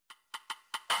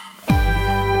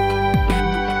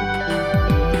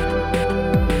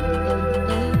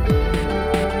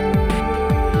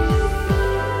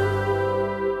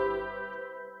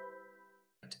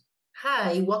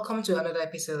Hi, welcome to another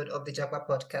episode of the Japa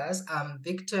Podcast. I'm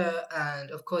Victor,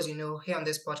 and of course, here on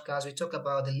this podcast, we talk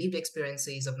about the lived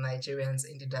experiences of Nigerians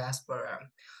in the diaspora.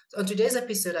 So on today's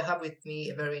episode, I have with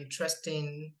me a very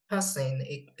interesting person,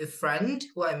 a friend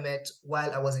who I met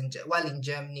while I was while in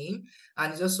Germany,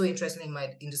 and he's also interested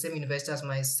in the same university as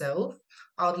myself.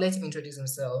 I would let him introduce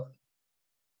himself.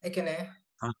 Ekene.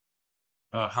 Hi,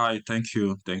 hi, thank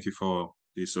you. Thank you for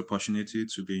this opportunity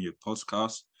to be in your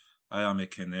podcast. I am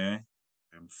Ekene.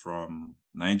 I'm from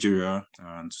Nigeria,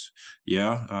 and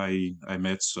yeah, I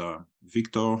met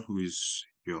Victor, who is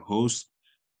your host,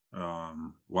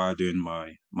 while doing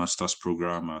my master's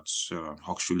program at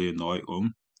Hochschule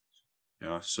Neu-Ulm.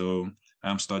 Yeah, so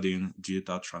I'm studying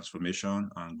digital transformation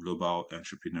and global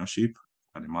entrepreneurship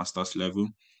at the master's level,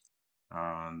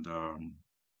 and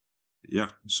yeah,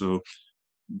 so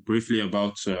briefly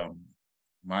about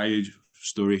my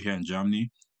story here in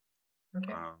Germany.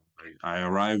 Okay. I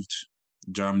arrived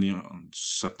Germany on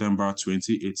September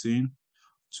 2018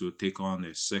 to take on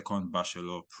a second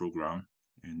bachelor program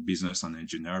in business and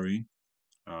engineering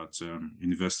at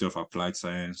University of Applied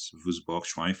Science, Würzburg,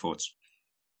 Schweinfurt.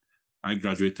 I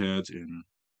graduated in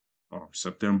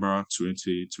September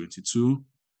 2022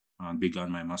 and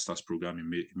began my master's program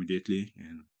immediately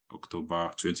in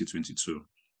October 2022.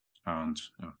 And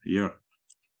yeah,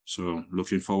 so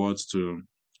looking forward to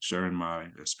sharing my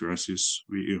experiences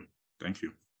with you. Thank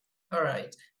you. All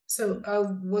right. So I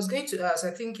was going to ask,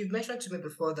 I think you've mentioned to me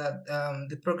before that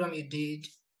the program you did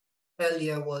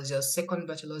earlier was your second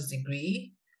bachelor's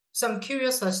degree. So I'm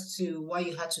curious as to why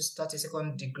you had to start a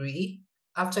second degree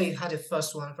after you had a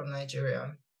first one from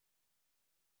Nigeria.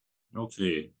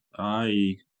 Okay.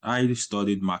 I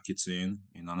studied marketing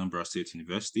in Anambra State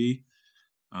University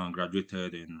and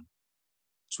graduated in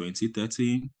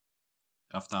 2013,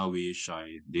 after which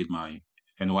I did my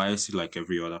NYSC like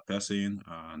every other person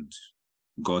and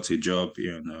got a job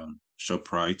in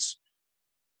ShopRite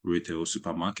retail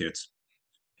supermarket.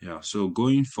 Yeah, so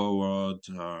going forward,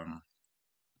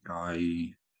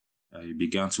 I I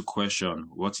began to question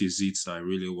what is it I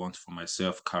really want for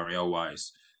myself career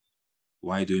wise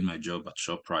while doing my job at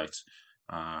ShopRite.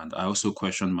 And I also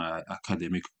questioned my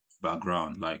academic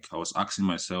background. Like I was asking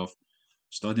myself,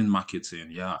 studying marketing,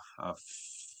 yeah, I've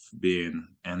been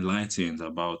enlightened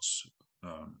about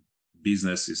um,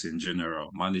 businesses in general,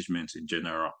 management in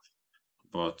general.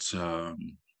 But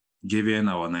given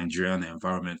our Nigerian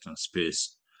environment and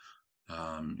space,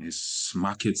 is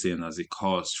marketing as a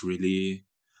course really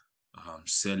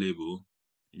sellable?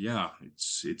 Yeah,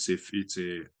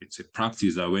 it's a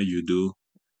practice that when you do,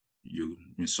 you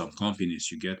in some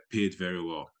companies you get paid very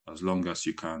well as long as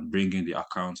you can bring in the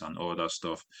accounts and all that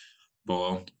stuff.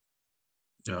 But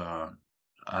uh,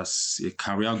 as a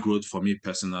career growth for me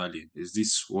personally, is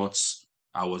this what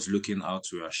I was looking out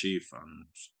to achieve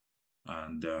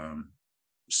and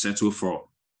settle for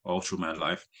all through my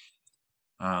life?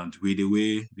 And with the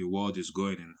way the world is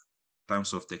going in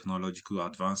terms of technological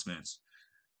advancements,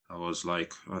 I was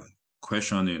like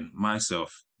questioning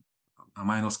myself, am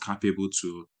I not capable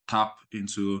to tap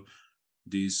into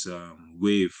this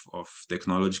wave of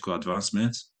technological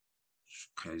advancement?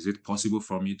 Okay, is it possible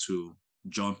for me to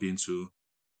jump into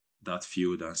that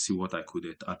field and see what I could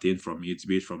attain from it,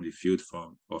 be it from the field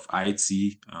of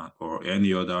IT or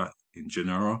any other in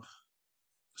general?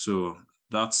 So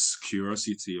that's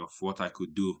curiosity of what I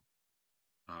could do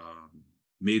um,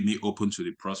 made me open to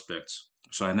the prospects.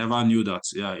 So I never knew that,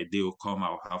 yeah, a day will come,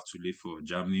 I'll have to leave for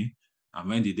Germany. And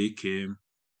when the day came,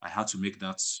 I had to make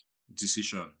that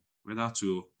decision whether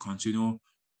to continue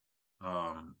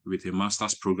with a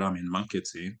master's program in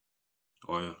marketing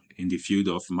or in the field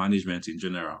of management in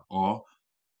general, or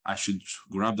I should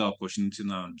grab the opportunity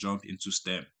now and jump into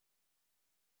STEM.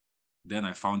 Then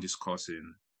I found this course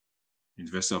in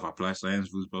University of Applied Science,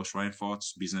 Würzburg, Schweinfurt,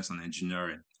 Business and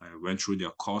Engineering. I went through their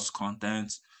course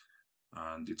content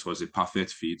and it was a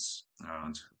perfect fit.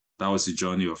 And that was the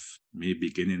journey of me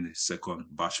beginning a second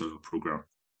bachelor program.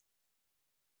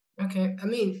 Okay.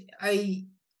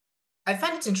 I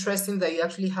find it interesting that you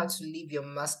actually had to leave your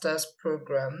master's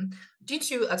program. Did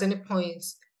you at any point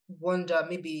wonder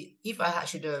maybe if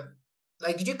should have,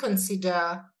 like, did you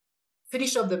consider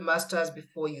finish up the master's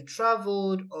before you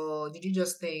traveled, or did you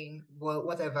just think, well,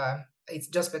 whatever, it's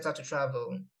just better to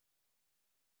travel?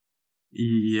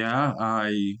 Yeah,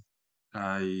 I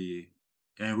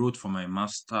enrolled for my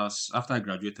master's after I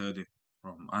graduated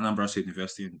from Anambra State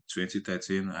University in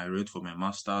 2013. I enrolled for my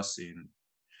master's in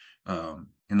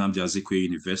Nnamdi Azikiwe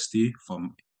University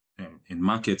in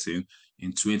marketing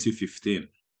in 2015.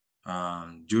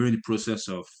 During the process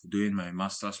of doing my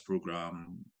master's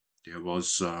program, there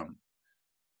was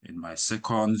in my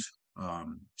second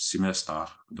semester.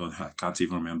 I can't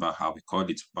even remember how we called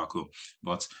it back home,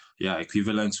 but yeah,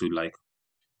 equivalent to like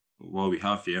what we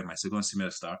have here, my second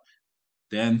semester.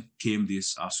 Then came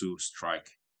this ASU strike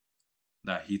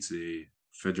that hit the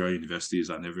federal universities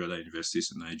and every other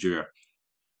universities in Nigeria.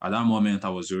 At that moment, I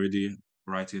was already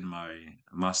writing my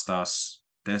master's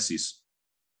thesis,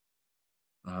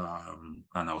 and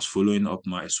I was following up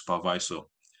my supervisor.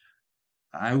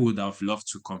 I would have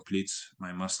loved to complete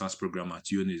my master's program at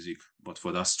UNIZIC, but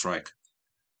for that strike.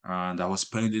 And I was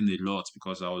spending a lot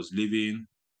because I was living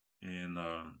in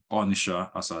Onisha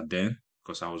as a then,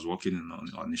 because I was working in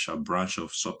Onisha branch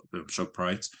of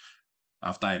ShopRite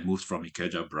after I moved from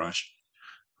Ikeja branch.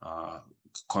 Uh,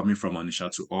 Coming from Onisha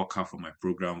to Oka for my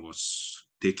program was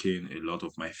taking a lot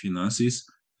of my finances.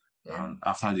 Yeah. And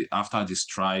after the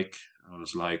strike, I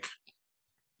was like,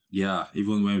 yeah,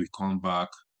 even when we come back,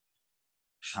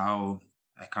 how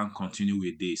I can't continue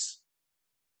with this.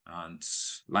 And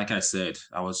like I said,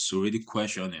 I was already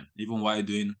questioning, even while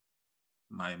doing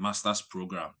my master's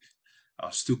program, I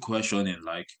was still questioning,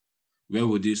 like, where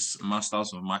would this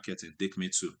master's of marketing take me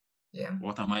to? Yeah.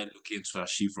 What am I looking to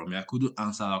achieve from it? I couldn't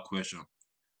answer that question.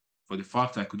 For the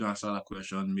fact I couldn't answer that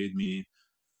question made me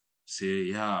say,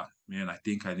 yeah, man, I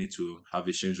think I need to have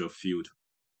a change of field.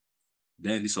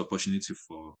 Then this opportunity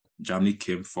for Germany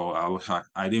came for,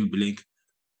 I didn't blink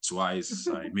twice.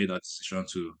 I made that decision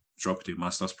to drop the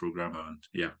master's program and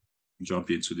yeah,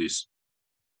 jump into this.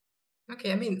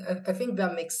 Okay, I mean, I think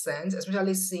that makes sense,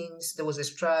 especially since there was a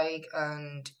strike,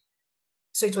 and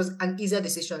so it was an easier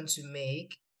decision to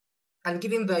make. And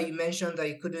given that you mentioned that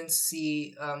you couldn't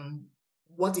see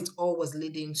what it all was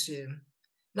leading to,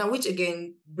 now, which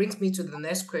again brings me to the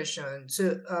next question.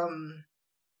 So,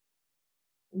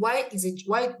 why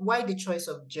the choice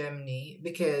of Germany?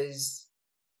 Because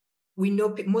we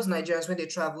know most Nigerians, when they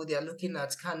travel, they are looking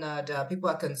at Canada. People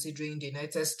are considering the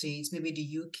United States, maybe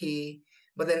the UK,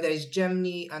 but then there is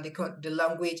Germany, and the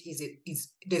language is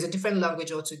there's a different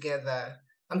language altogether.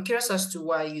 I'm curious as to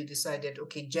why you decided,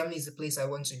 okay, Germany is the place I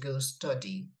want to go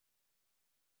study.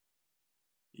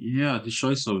 Yeah, the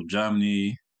choice of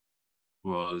Germany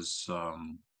was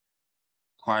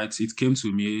it came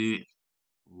to me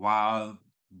while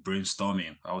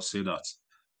brainstorming. I would say that.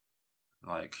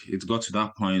 Like, it got to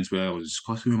that point where I was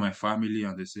discussing with my family,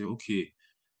 and they say, okay,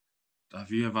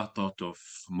 have you ever thought of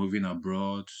moving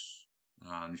abroad?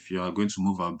 And if you are going to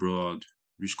move abroad,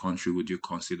 which country would you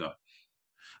consider?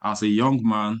 As a young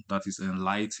man that is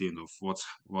enlightened of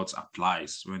what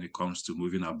applies when it comes to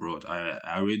moving abroad, I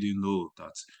already know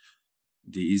that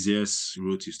the easiest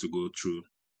route is to go through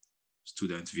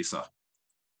student visa.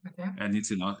 Okay.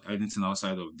 Anything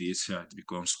outside of this, it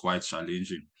becomes quite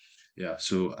challenging. Yeah,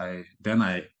 so I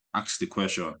asked the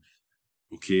question,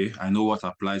 okay, I know what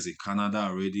applies in Canada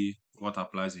already, what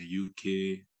applies in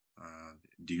UK,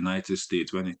 the United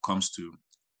States when it comes to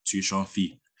tuition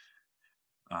fee.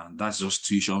 And that's just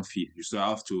tuition fee. You still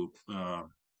have to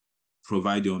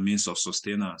provide your means of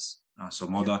sustenance and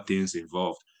some Yeah. other things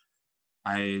involved.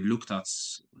 I looked at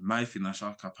my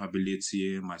financial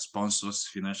capability, my sponsors'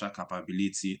 financial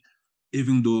capability,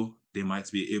 even though they might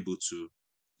be able to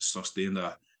sustain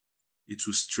that, it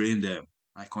will strain them.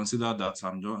 I consider that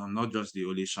I'm not just the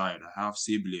only child. I have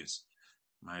siblings.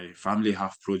 My family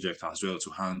have projects as well to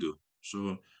handle.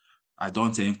 So I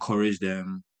don't encourage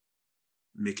them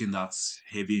making that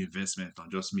heavy investment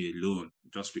on just me alone,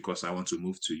 just because I want to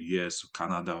move to US,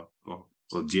 Canada, or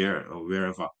there or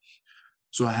wherever.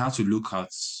 So I had to look at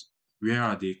where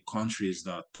are the countries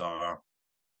that are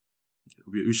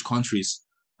which countries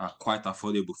are quite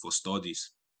affordable for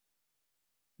studies.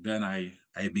 Then I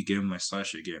began my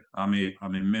search again. I'm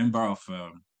a member of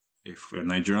a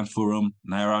Nigerian forum,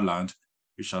 Naira Land,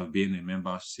 which I've been a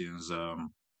member since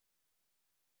um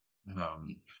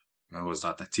when was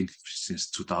that? I think since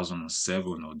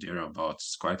 2007 or thereabouts.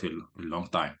 It's quite a long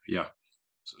time. Yeah.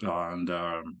 And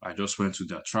I just went to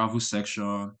the travel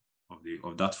section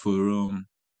of that forum,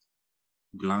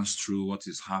 glanced through what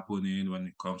is happening when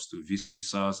it comes to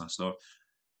visas and stuff.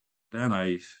 Then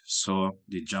I saw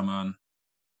the German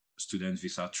student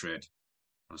visa thread.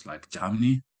 I was like,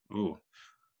 Germany? Oh,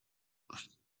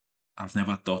 I've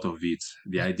never thought of it.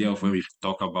 The idea of when we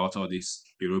talk about all these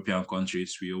European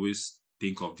countries, we always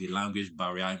think of the language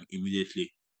barrier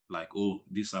immediately. Like, oh,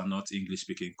 these are not English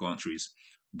speaking countries.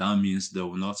 That means they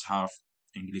will not have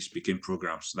English speaking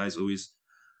programs. That is always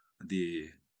the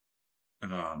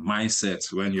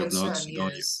mindset when The you have not concern, done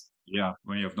your, yes. yeah,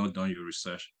 when you have not done your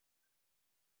research.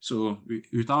 So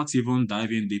without even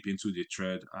diving deep into the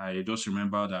thread, I just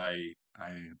remember that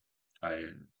I,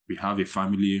 we have a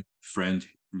family friend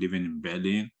living in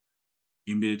Berlin.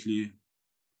 Immediately,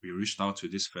 we reached out to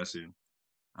this person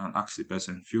and asked the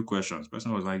person a few questions. The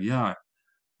person was like, yeah,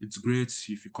 it's great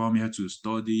if you come here to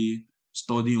study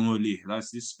only.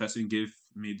 That's this person gave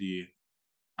me the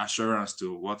assurance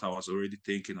to what I was already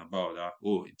thinking about, that,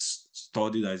 oh, it's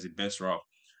study that is the best route.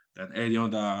 That any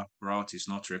other route is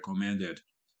not recommended.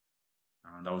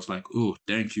 And I was like, oh,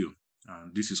 thank you.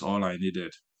 And this is all I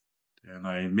needed. And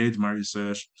I made my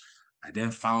research. I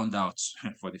then found out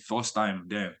for the first time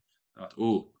then that,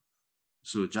 oh,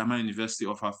 so German University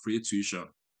offer free tuition.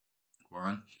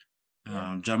 One,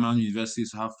 Yeah. German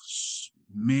universities have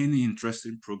many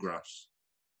interesting programs,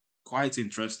 quite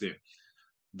interesting.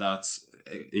 That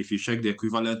if you check the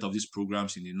equivalent of these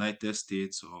programs in the United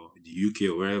States or the UK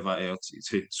or wherever else,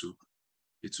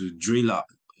 it will drill up,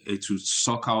 it will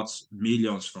suck out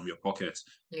millions from your pocket.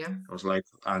 Yeah. I was like,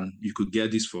 and you could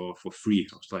get this for free.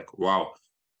 I was like, wow.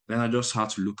 Then I just had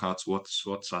to look at what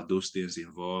are those things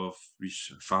involved,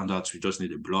 which I found out we just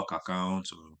need a block account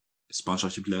or a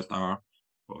sponsorship letter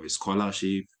or a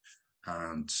scholarship,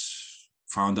 and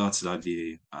found out that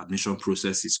the admission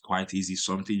process is quite easy,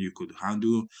 something you could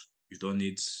handle. You don't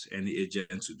need any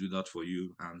agent to do that for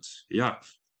you. And yeah,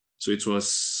 so it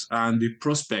was, and the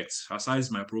prospects, aside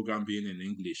my program being in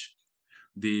English,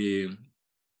 the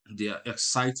the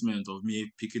excitement of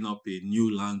me picking up a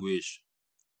new language,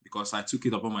 because I took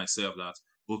it upon myself that,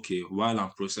 okay, while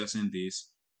I'm processing this,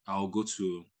 I'll go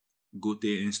to Goethe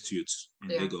Institute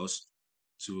in Yeah. Lagos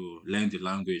to learn the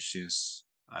language, since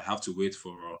I have to wait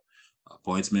for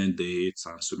appointment dates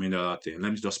and so many other things.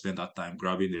 Let me just spend that time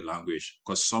grabbing the language,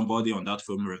 because somebody on that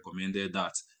film recommended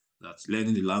that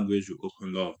learning the language will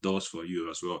open a lot of doors for you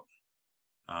as well.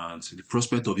 And the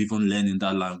prospect of even learning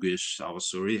that language, I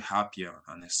was already happy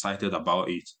and excited about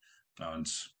it. And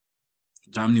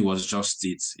Germany was just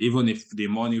it. Even if the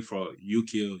money for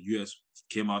UK or US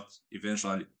came out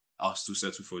eventually, I was still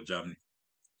settled for Germany.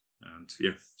 And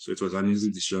yeah, so it was an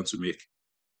easy decision to make.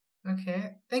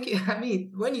 Okay. Thank you. I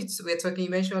mean, when were talking, you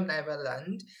mentioned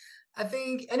Neverland. I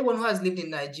think anyone who has lived in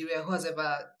Nigeria, who has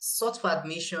ever sought for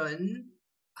admission,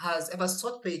 has ever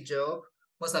sought for a job,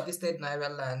 must have visited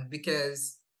Neverland,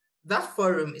 because that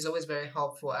forum is always very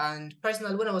helpful. And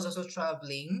personally, when I was also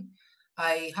traveling,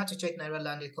 I had to check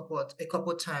Neverland a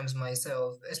couple times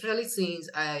myself, especially since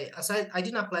I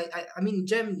didn't apply. I mean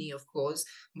Germany, of course,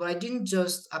 but I didn't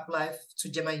just apply to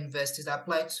German universities. I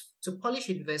applied to Polish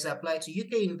universities, I applied to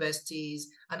UK universities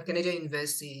and Canadian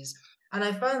universities. And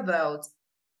I found out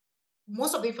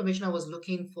most of the information I was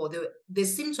looking for, there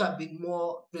seemed to have been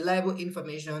more reliable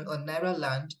information on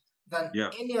Nairaland than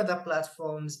Yeah, any other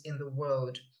platforms in the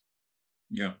world.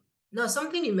 yeah, Now,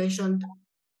 something you mentioned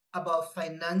about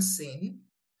financing,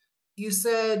 you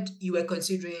said you were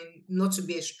considering not to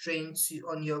be a strain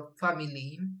on your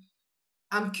family.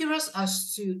 I'm curious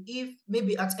as to if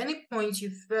maybe at any point you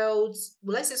felt,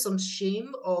 will I say, some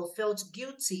shame or felt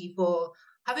guilty for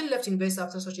having left university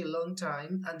after such a long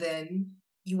time, and then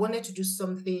you wanted to do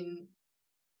something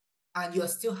and you're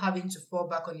still having to fall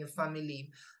back on your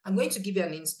family. I'm going to give you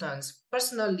an instance.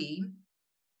 Personally,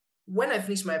 when I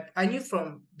finished I knew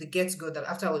from the get-go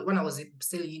that when I was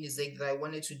still in Unizig, that I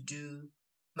wanted to do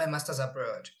my master's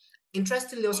abroad.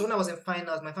 Interestingly, also when I was in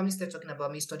finals, my family started talking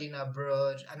about me studying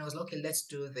abroad, and I was like, okay, let's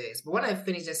do this. But when I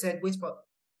finished, they said,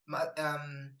 my,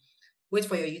 um, wait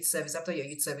for your youth service. After your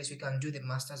youth service, we can do the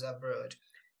master's abroad.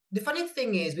 The funny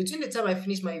thing is, between the time I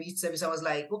finished my youth service, I was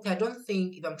like, okay, I don't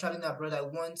think if I'm traveling abroad, I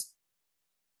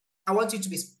want you to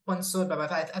be sponsored by my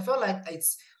family. I felt like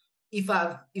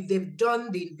if they've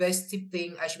done the university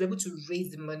thing, I should be able to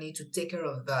raise the money to take care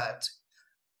of that.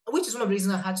 Which is one of the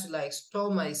reasons I had to like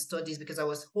stall my studies, because I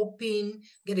was hoping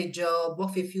get a job,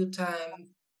 work for a few times.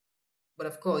 But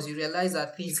of course, you realize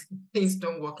that things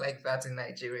don't work like that in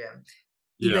Nigeria.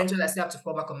 yeah. Eventually, I still have to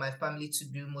fall back on my family to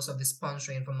do most of the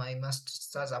sponsoring for my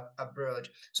masters abroad.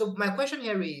 So my question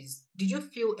here is, did you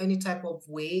feel any type of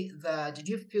way did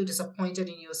you feel disappointed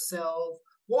in yourself?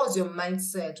 What was your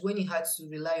mindset when you had to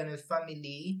rely on your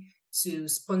family to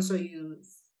sponsor you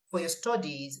for your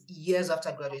studies years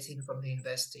after graduating from the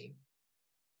university?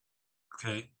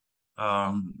 Okay.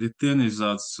 The thing is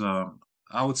that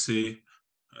I would say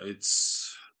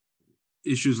it's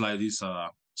issues like this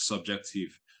are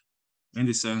subjective, in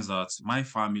the sense that my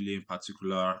family in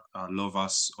particular are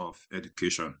lovers of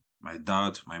education. My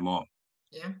dad, my mom,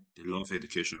 Yeah. they love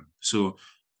education. So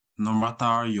no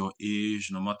matter your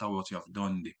age, no matter what you have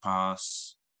done in the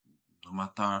past, no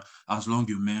matter, as long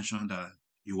you mention that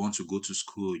you want to go to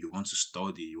school, you want to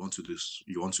study, you want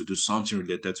to do something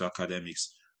related to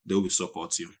academics, they will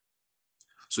support you.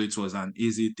 So it was an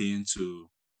easy thing to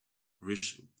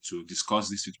reach to discuss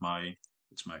this with my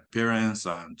parents,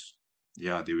 and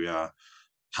yeah, they were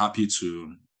happy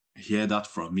to hear that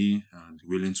from me and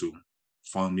willing to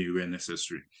fund me where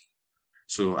necessary.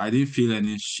 So I didn't feel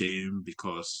any shame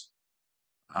because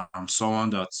I'm someone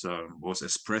that was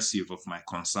expressive of my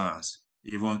concerns.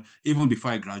 Even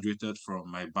before I graduated from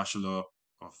my Bachelor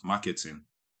of Marketing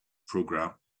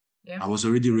program, Yeah. I was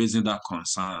already raising that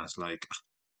concerns. Like,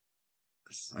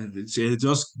 and it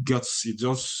just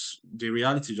the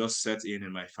reality just set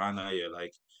in my final year.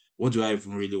 Like, what do I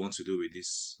even really want to do with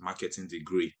this marketing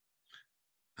degree?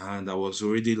 And I was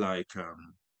already like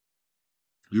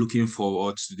looking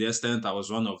forward to the extent I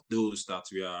was one of those that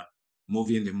we are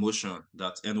moving the motion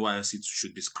that NYSC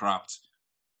should be scrapped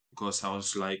because I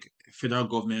was like, federal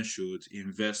government should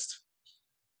invest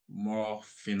more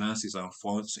finances and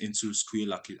funds into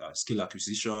skill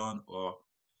acquisition or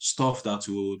stuff that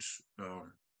would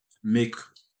make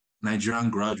Nigerian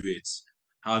graduates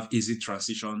have easy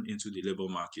transition into the labor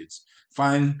market.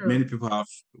 Fine, many True. people have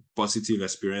positive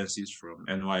experiences from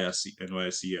NYSC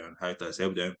and how it has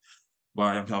helped them,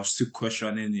 but I was still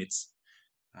questioning it.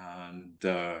 And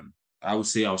I would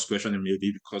say I was questioning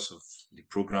maybe because of the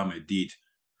program I did.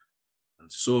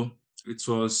 And so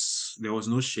there was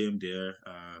no shame there,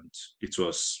 and it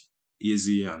was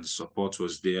easy, and the support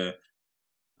was there.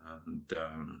 And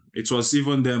it was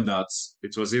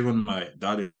even my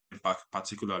dad in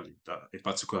particular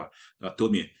that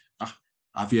told me, ah,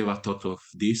 have you ever thought of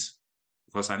this?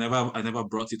 Because I never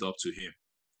brought it up to him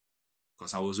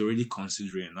because I was already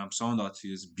considering. I'm someone that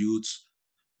is built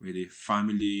with a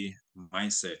family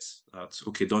mindset that,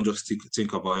 okay, don't just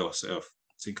think about yourself,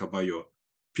 think about your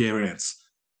parents,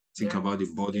 think Yeah. about the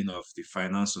burden of the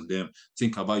finance on them,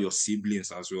 think about your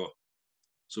siblings as well.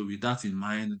 So with that in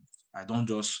mind, I don't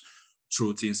just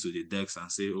throw things to the decks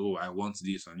and say, oh, I want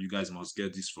this and you guys must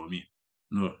get this for me.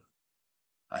 No,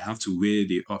 I have to weigh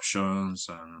the options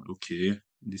and okay,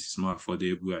 this is more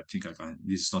affordable. I think I can,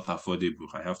 this is not affordable.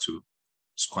 I have to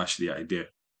squash the idea.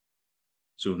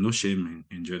 So no shame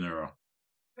in general.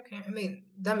 Okay, I mean,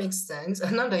 that makes sense.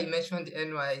 And now that you mentioned the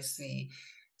NYC,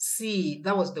 see,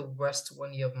 that was the worst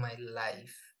 1 year of my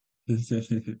life.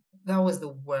 That was the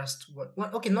worst one.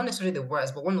 Okay, not necessarily the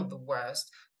worst, but one of the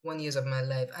worst 1 years of my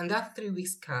life. And that 3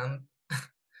 weeks camp,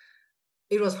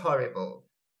 it was horrible.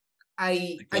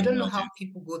 I I can don't know how imagine.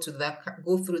 people go through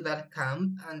that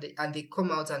camp and they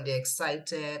come out and they're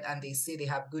excited and they say they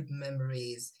have good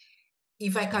memories.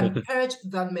 If I can purge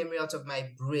that memory out of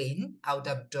my brain, I would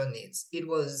have done it. It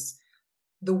was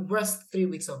the worst 3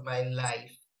 weeks of my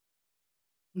life,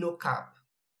 no cap.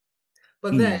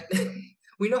 But then Hmm.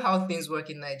 we know how things work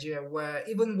in Nigeria, where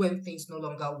even when things no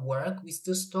longer work, we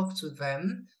still stuck to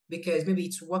them because maybe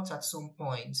it's worked at some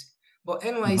point. But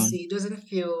Mhm. NYC doesn't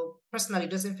feel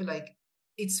like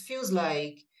it feels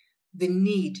like the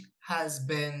need has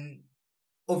been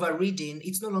overridden.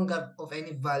 It's no longer of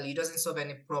any value. It doesn't solve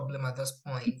any problem at this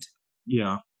point.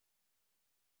 Yeah,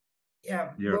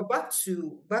 Yeah, yeah, but back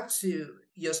to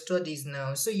your studies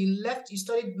now. So you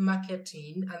studied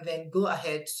marketing and then go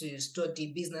ahead to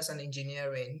study business and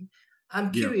engineering. I'm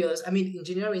yeah, curious. I mean,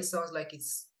 engineering sounds like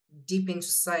it's deep into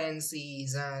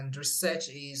sciences and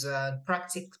researches and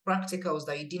practicals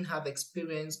that you didn't have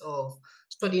experience of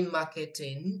studying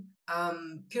marketing.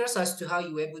 I'm curious as to how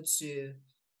you were able to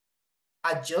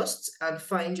adjust and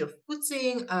find your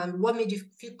footing and what made you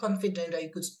feel confident that you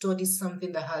could study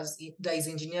something that is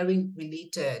engineering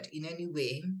related in any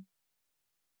way.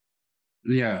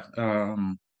 yeah.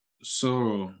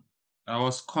 So I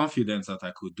was confident that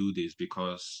I could do this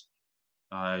because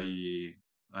I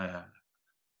I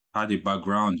had a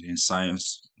background in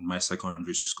science in my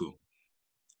secondary school.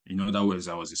 In other words,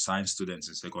 I was a science student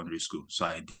in secondary school. So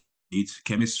I did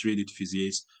chemistry, did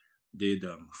physics, did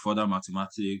further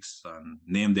mathematics, and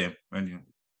name them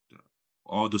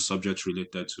all the subjects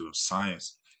related to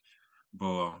science.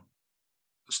 But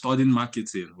studying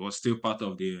marketing was still part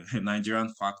of the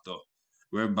Nigerian factor,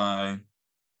 whereby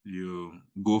you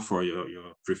go for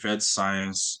your preferred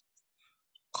science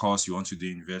course you want to do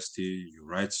in university, you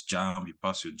write JAM, you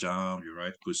pass your JAM, you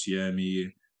write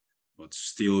CME, but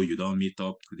still you don't meet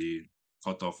up to the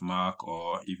cutoff mark,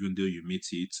 or even though you meet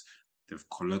it, they've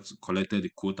collected the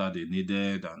quota they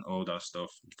needed and all that stuff.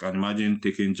 You can imagine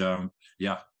taking JAM.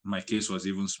 Yeah, my case was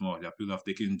even small. There are people have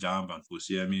taken JAM and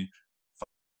CME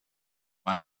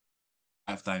five,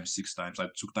 5 times, 6 times. I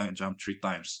took time JAM 3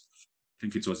 times. I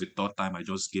think it was the third time I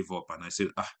just gave up and I said,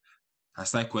 I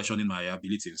started questioning my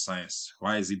ability in science.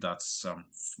 Why is it that I'm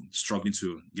struggling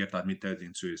to get admitted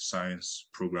into a science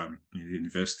program in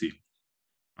university?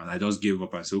 And I just gave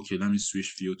up and said, okay, let me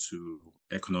switch field to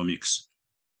economics.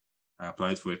 I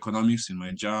applied for economics in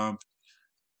my job,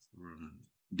 um,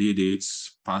 did it,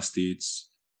 passed it.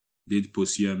 did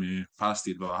post UMA, passed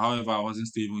it. But however, I wasn't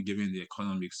still even given the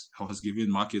economics. I was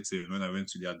given marketing when I went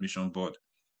to the admission board.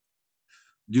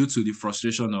 Due to the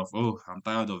frustration of, oh, I'm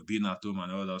tired of being at home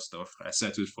and all that stuff, I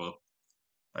settled for,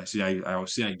 I will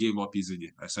say I gave up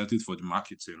easily. I settled for the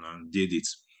marketing and did it.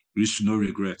 Which no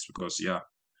regrets because, yeah,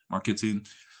 marketing,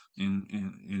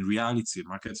 in reality,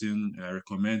 marketing, I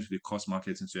recommend the course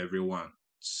marketing to everyone.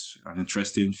 It's an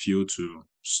interesting field to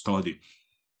study.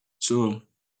 So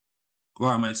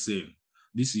what am I saying?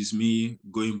 This is me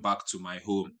going back to my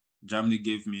home. Germany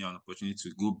gave me an opportunity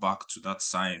to go back to that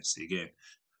science again.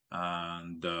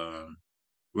 And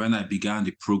when I began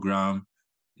the program,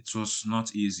 it was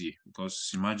not easy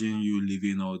because imagine you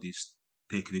leaving all this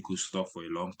technical stuff for a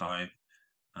long time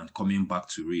and coming back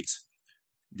to it.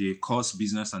 The course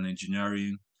business and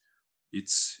engineering,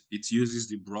 it uses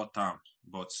the broad term,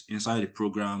 but inside the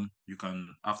program, you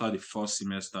can after the first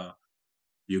semester,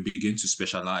 you begin to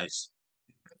specialize.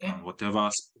 Okay. Whatever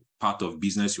part of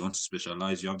business you want to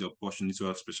specialize, you have the opportunity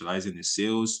of specializing in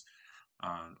sales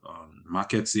and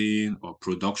marketing or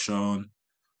production.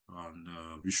 And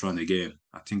which one again?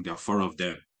 I think there are four of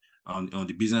them. On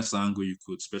the business angle, you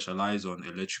could specialize on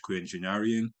electrical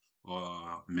engineering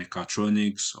or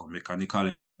mechatronics or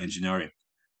mechanical engineering.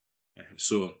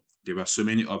 So there were so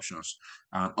many options,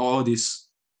 and all these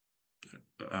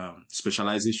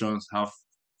specializations have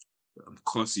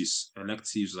courses,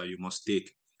 electives that you must take.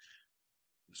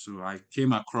 So I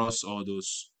came across all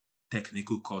those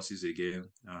technical courses again.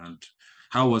 And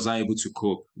how was I able to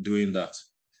cope doing that?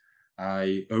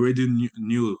 I already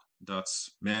knew that,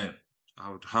 man, I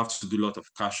would have to do a lot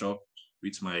of catch up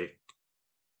with my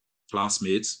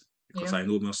classmates because Yeah. I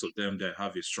know most of them, they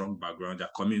have a strong background. They're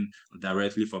coming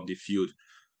directly from the field.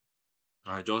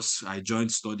 I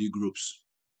joined study groups,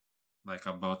 like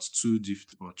about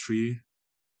or three,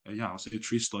 I'll say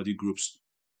three study groups.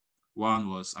 One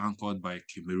was anchored by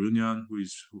Cameroonian, who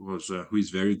is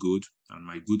very good and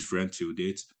my good friend till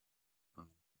date.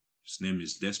 His name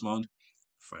is Desmond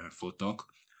for talk.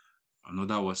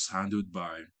 Another was handled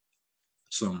by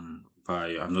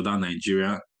another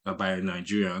Nigerian, by a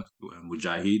Nigerian,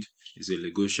 Mujahid. He's a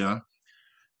Lagosian,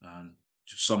 and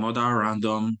some other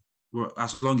random. Well,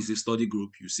 as long as it's a study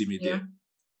group, you see me Yeah. there.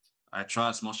 I try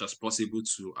as much as possible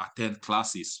to attend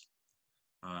classes,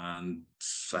 and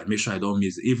I make sure I don't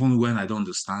miss, even when I don't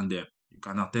understand them. You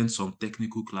can attend some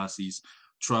technical classes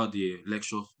throughout the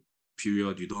lecture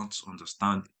period. You don't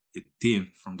understand a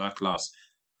thing from that class.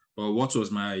 But what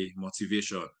was my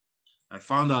motivation? I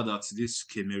found out that this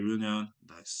Cameroonian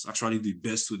that's actually the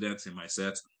best student in my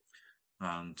set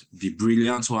and the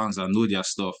brilliant ones that know their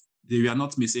stuff, they were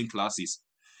not missing classes.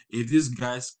 If these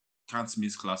guys can't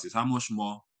miss classes, how much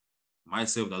more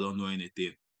myself that don't know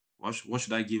anything? What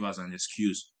should I give as an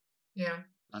excuse? Yeah.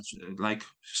 Like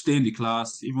stay in the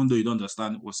class, even though you don't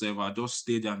understand whatsoever, just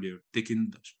stay there and be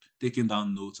taking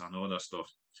down notes and all that stuff.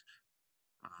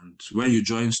 And when you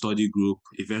join study group,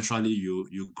 eventually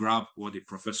you grab what the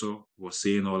professor was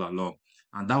saying all along.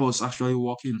 And that was actually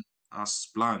working as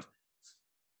planned.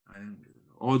 And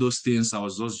all those things I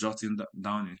was just jotting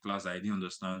down in class that I didn't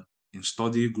understand. In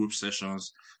study group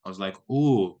sessions, I was like,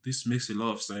 oh, this makes a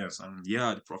lot of sense. And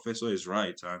yeah, the professor is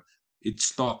right. And it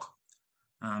stuck.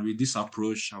 And with this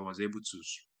approach, I was able to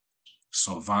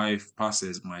survive, pass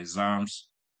my exams,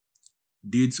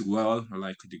 did well.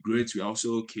 Like the grades were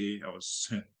also okay. I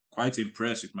was quite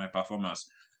impressed with my performance.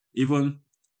 Even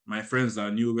my friends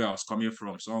that knew where I was coming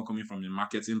from, someone coming from a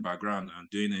marketing background and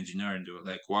doing engineering, they were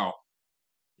like, "Wow,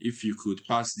 if you could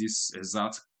pass this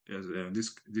exact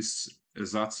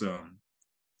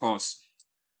course,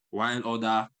 while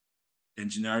other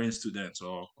engineering students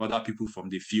or other people from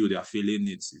the field are failing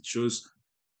it, it shows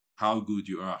how good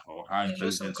you are or how It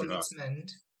shows some intelligent you are."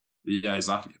 commitment. Yeah,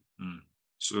 exactly.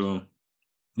 So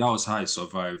that was how I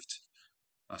survived.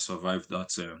 I survived that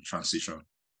transition.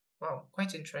 Wow,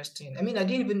 quite interesting. I mean, I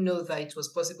didn't even know that it was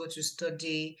possible to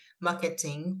study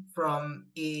marketing from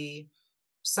a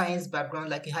science background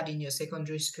like you had in your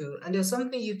secondary school. And there's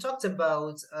something you talked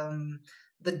about,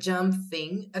 the jam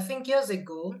thing. I think years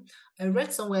ago, I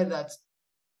read somewhere that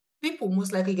people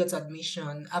most likely get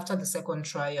admission after the second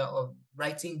trial of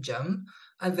writing jam.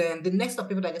 And then the next of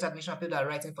people that get admission are people that are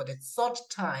writing for the third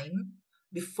time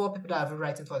before people that are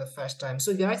writing for the first time. So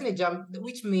if you're writing a jam,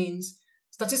 which means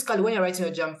statistically, when you're writing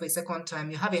a jam for a second time,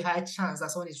 you have a higher chance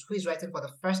that someone who is writing for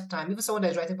the first time. Even someone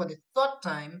that is writing for the third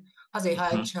time has a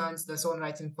higher Mm-hmm. chance than someone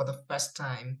writing for the first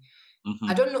time. I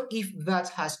Mm-hmm. don't know if that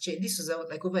has changed. This was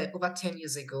like over 10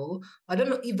 years ago. I don't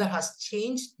know if that has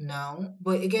changed now,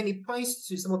 but again, it points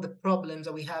to some of the problems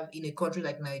that we have in a country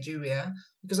like Nigeria.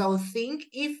 Because I would think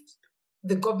if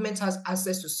the government has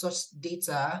access to such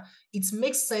data, it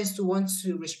makes sense to want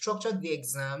to restructure the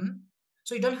exam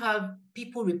so you don't have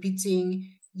people repeating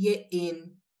year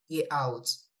in, year out.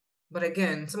 But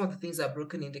again, some of the things are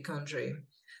broken in the country.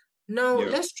 Now, Yeah.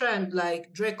 let's try and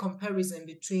like draw a comparison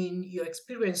between your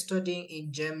experience studying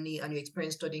in Germany and your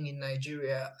experience studying in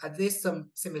Nigeria. Are there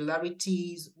some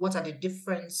similarities? What are the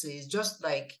differences? Just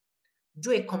like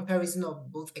do a comparison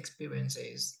of both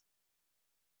experiences,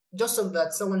 just so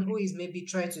that someone who is maybe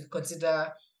trying to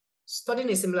consider studying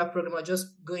a similar program or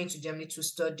just going to Germany to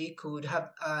study could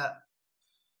have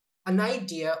an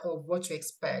idea of what to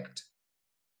expect.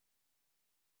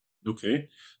 Okay.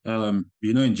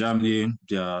 In Germany,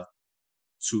 there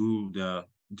are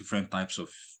different types of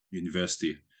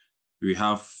university. We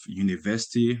have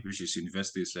university, which is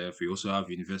university itself. We also have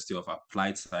University of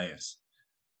Applied Science.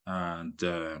 And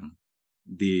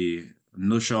the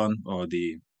notion or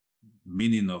the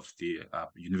meaning of the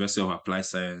University of Applied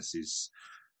Science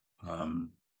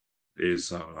um,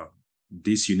 is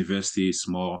this university is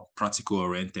more practical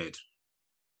oriented.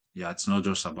 Yeah, it's not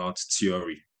just about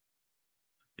theory.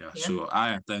 Yeah, Yeah. so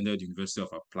I attended University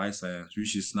of Applied Science,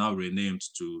 which is now renamed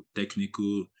to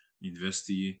Technical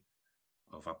University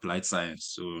of Applied Science.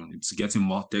 So it's getting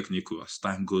more technical as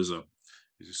time goes on.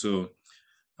 So,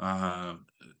 uh,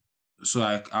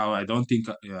 I don't think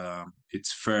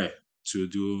it's fair to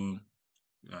do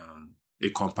a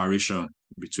comparison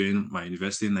between my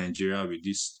university in Nigeria with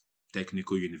this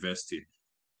technical university,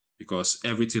 because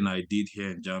everything I did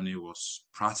here in Germany was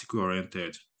practical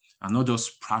oriented and not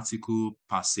just practical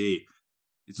per se.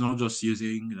 It's not just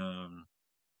using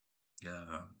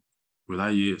uh, will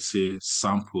I say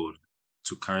sample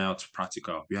to carry out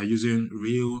practical. We are using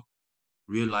real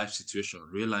life situation,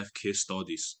 real life case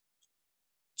studies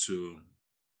to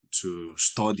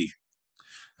study,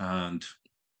 and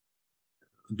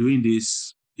doing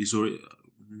this is already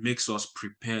makes us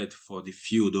prepared for the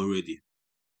field already,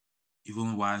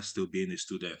 even while still being a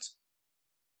student,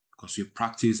 because we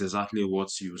practice exactly what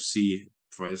you see,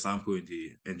 for example, in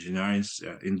the engineering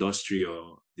industry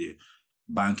or the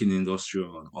banking industry,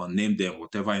 or name them,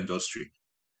 whatever industry.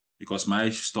 Because my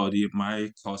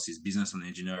course is business and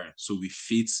engineering. So we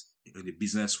fit in the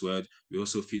business world, we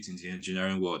also fit in the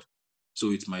engineering world. So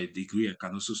with my degree, I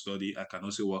can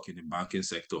also work in the banking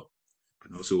sector, I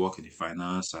can also work in the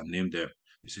finance and name them.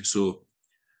 You see, so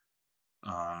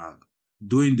uh,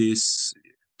 doing this,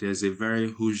 there's a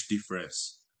very huge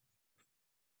difference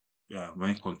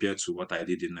when compared to what I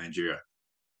did in Nigeria.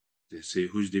 There's a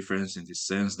huge difference in the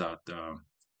sense that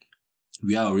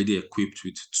we are already equipped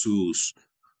with tools,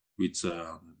 with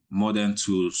modern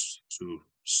tools to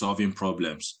solving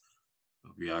problems.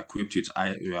 We are equipped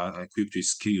with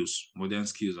skills, modern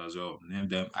skills as well. Name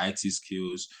them IT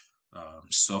skills,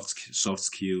 soft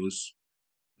skills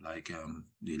like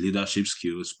the leadership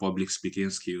skills, public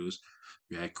speaking skills.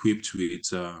 We are equipped with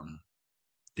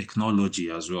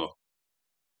technology as well.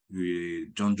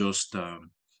 We don't just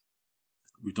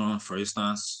we don't, for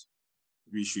instance,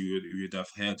 which you would have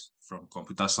heard from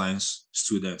computer science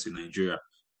students in Nigeria.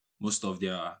 Most of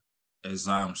their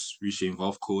exams, which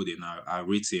involve coding, are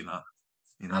written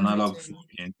in analog,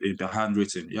 Handwritten. in the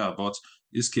handwritten. Yeah, but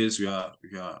in this case, we are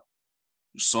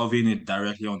solving it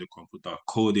directly on the computer,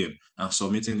 coding and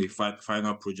submitting the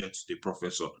final project to the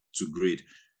professor to grade.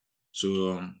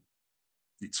 So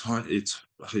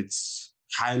it's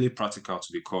highly practical to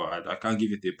the core. I can't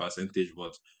give it a percentage,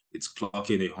 but it's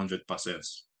clocking 100%.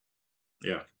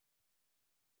 Yeah.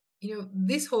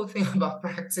 This whole thing about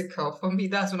practical, for me,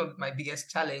 that's one of my biggest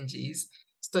challenges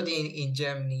studying in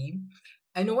Germany.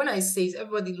 I know when I say it,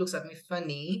 everybody looks at me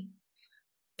funny.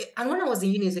 And when I was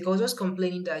in uni, I was just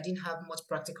complaining that I didn't have much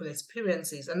practical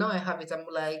experiences. And now I have it, I'm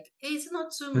like, hey, it's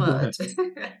not too much.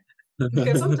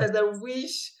 Because sometimes I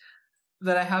wish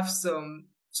that I have some.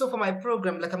 So for my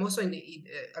program, like I'm also I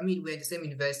mean, we're in the same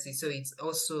university, so it's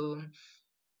also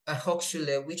a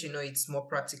Hochschule, which it's more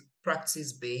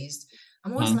practice based.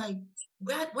 I'm always Mhm.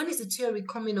 like, when is the theory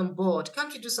coming on board?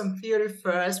 Can't you do some theory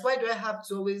first? Why do I have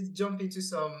to always jump into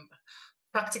some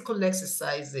practical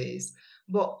exercises?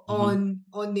 But Mhm.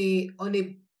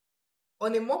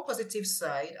 on a more positive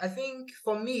side, I think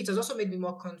for me it has also made me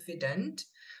more confident Mhm.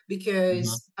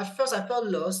 because at first I felt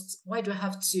lost. Why do I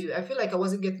have to? I feel like I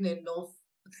wasn't getting enough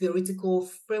theoretical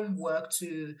framework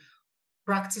to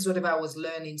practice whatever I was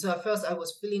learning. So at first I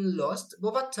was feeling lost, but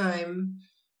over time,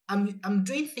 I'm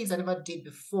doing things I never did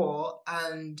before,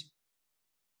 and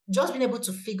just being able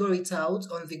to figure it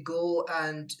out on the go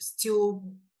and still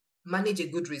manage a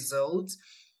good result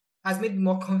has made me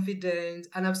more confident.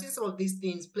 And I've seen some of these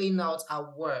things playing out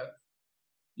at work.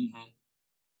 Mhm.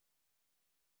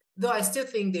 Though I still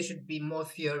think there should be more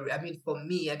theory. I mean, for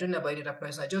me, I don't know about any other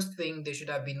person. I just think there should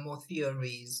have been more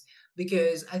theories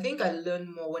because I think I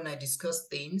learn more when I discuss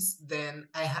things. Then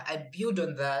I build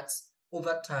on that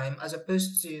over time as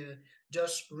opposed to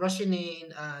just rushing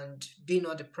in and doing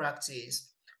all the practice.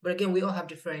 But again, we all have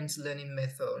different learning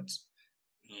methods.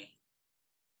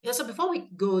 Yeah, so before we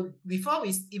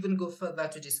even go further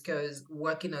to discuss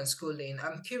working and schooling,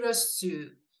 I'm curious to,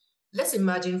 let's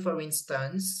imagine, for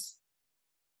instance,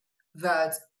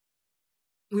 that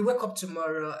we wake up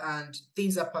tomorrow and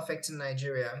things are perfect in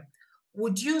Nigeria.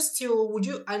 Would you still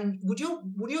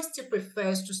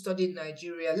prefer to study in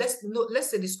Nigeria? Let's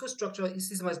say the school structure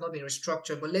system has not been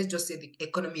restructured, but let's just say the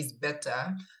economy is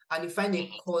better and you find a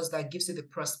course that gives you the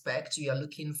prospect you are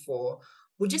looking for.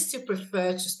 Would you still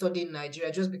prefer to study in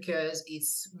Nigeria just because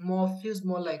feels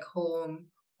more like home,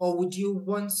 or would you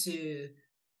want to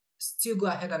still go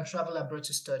ahead and travel abroad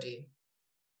to study?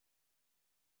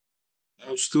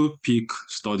 I'll still pick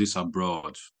studies abroad.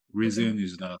 Okay. Reason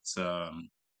is that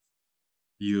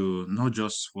you not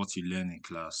just what you learn in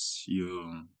class,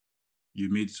 you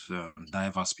meet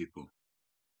diverse people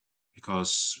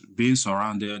because being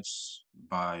surrounded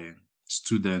by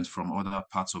students from other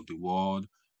parts of the world,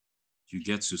 you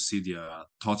get to see their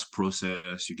thought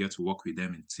process, you get to work with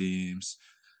them in teams,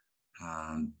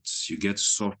 and you get to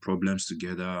solve problems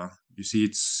together. You see,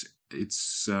 it's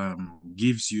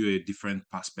gives you a different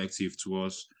perspective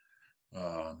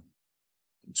uh,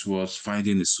 towards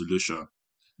finding a solution.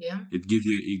 Yeah. It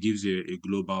gives you a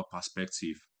global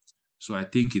perspective. So I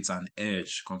think it's an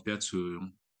edge compared to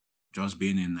just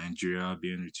being in Nigeria,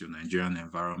 being with your Nigerian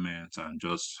environment and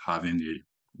just having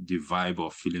the vibe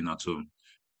of feeling at home.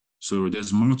 So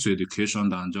there's more to education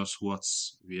than just what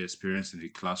we experience in the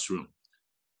classroom.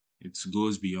 It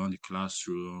goes beyond the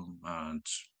classroom, and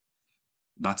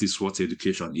that is what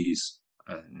education is,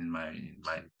 in my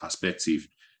perspective.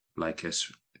 Like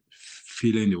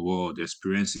feeling the world,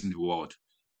 experiencing the world,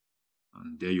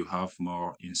 and there you have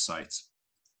more insight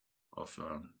of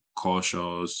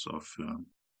cultures, of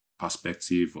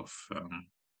perspective, of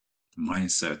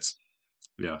mindset.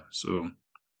 Yeah, so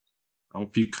I'll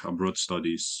pick abroad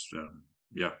studies.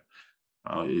 Yeah,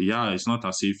 yeah, it's not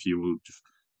as if you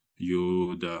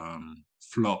would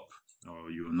flop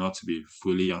or you will not be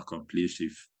fully accomplished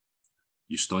if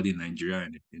you study in Nigeria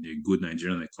in a good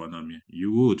Nigerian economy.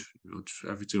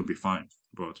 Everything will be fine.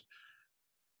 But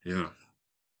yeah,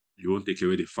 you won't take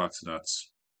away the fact that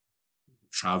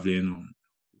traveling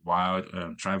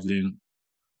traveling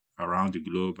around the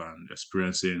globe and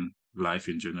experiencing life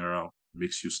in general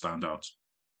makes you stand out.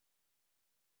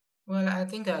 Well, I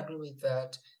think I agree with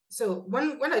that. So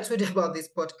when I told you about this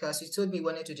podcast, you told me you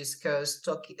wanted to discuss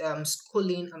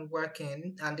schooling and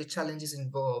working and the challenges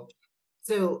involved.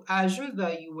 So I assume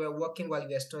that you were working while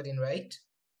you were studying, right?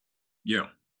 Yeah,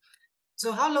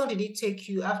 So how long did it take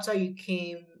you after you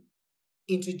came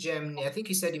into Germany? I think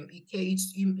you said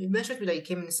you mentioned to me that you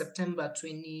came in September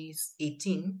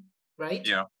 2018, right?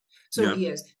 yeah, So yeah,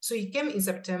 yes, so you came in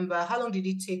September. How long did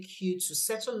it take you to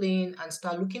settle in and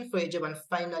start looking for a job and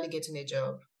finally getting a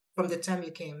job from the time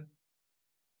you came?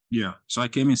 yeah. So I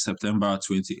came in September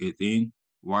 2018,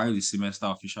 while the semester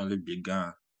officially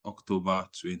began October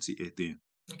 2018.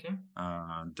 Okay.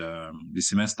 And the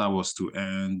semester was to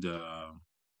end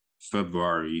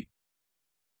February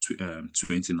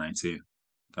 2019.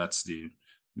 That's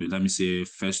let me say,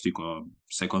 first week or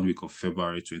second week of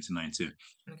February 2019.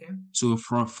 Okay. So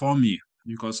for me,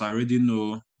 because I already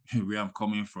know where I'm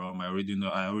coming from, I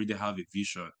already have a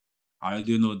vision. I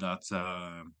already know that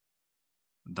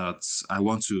I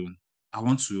want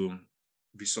to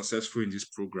be successful in this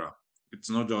program. It's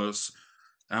not just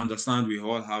I understand we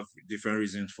all have different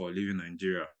reasons for leaving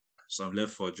Nigeria. Some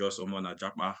left for just someone at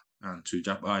Japa, and to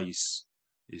Japa is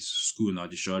school now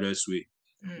the shortest way.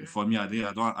 Mm. For me, I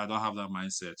don't have that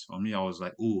mindset. For me, I was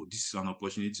like, oh, this is an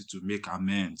opportunity to make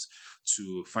amends,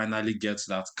 to finally get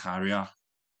that career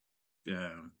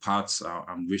path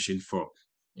I'm wishing for,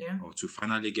 Yeah. or to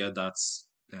finally get that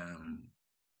um,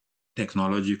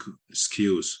 technological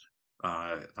skills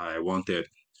I wanted.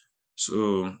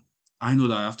 So I know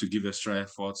that I have to give extra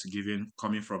effort, given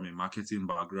coming from a marketing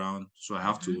background. So I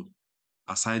have to,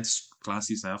 Mm-hmm. aside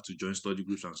classes, I have to join study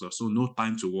groups and stuff. So no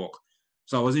time to work.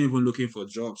 So I wasn't even looking for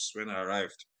jobs when I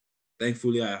arrived.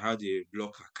 Thankfully, I had a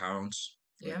block account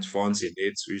with Yeah. funds in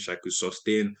it, which I could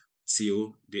sustain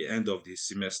till the end of the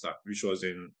semester, which was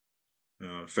in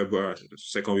February, the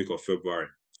second week of February.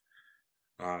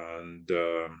 And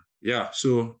yeah,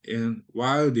 so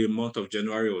while the month of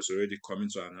January was already coming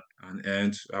to an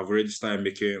end, I've already started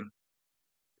making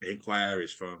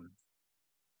inquiries from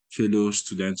fellow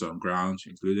students on ground,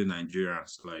 including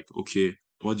Nigerians, like, okay,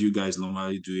 what do you guys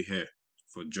normally do here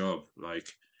for job? Like,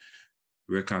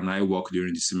 where can I work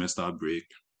during the semester break?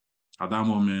 At that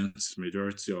moment,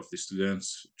 majority of the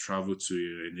students traveled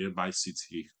to a nearby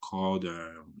city called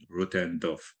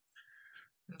Rotendorf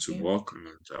to Okay. work.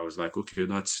 And I was like, okay,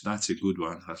 that's a good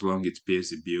one, as long as it pays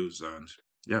the bills. And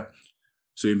yeah.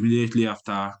 So immediately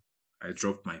after I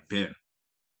dropped my pen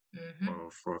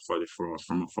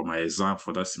Mm-hmm. for my exam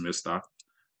for that semester,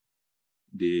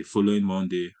 the following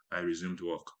Monday I resumed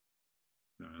work.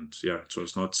 And yeah, it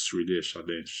was not really a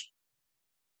challenge.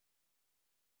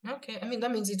 Okay. I mean,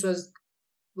 that means it was,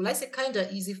 will I say, kind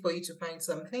of easy for you to find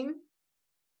something?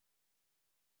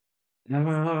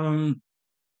 Um,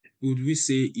 would we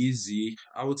say easy?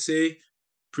 I would say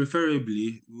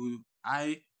preferably,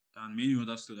 I and many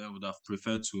other students would have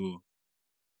preferred to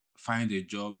find a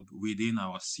job within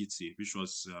our city, which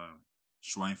was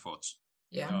Schweinfurt.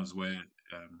 Yeah. That was where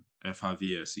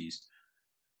FRVS is.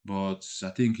 But I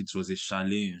think it was a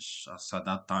challenge as at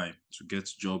that time to get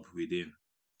job within.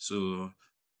 So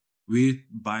we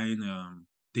buying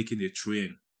taking a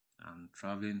train and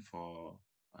traveling for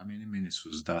how many minutes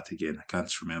was that again? I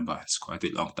can't remember. It's quite a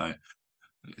long time.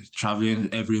 Traveling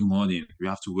every morning. We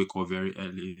have to wake up very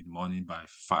early in the morning by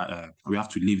 5. We have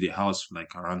to leave the house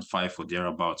like around 5 or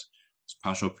thereabout to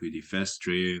catch up with the first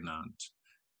train and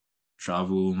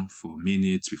travel for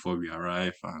minutes before we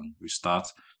arrive and we start.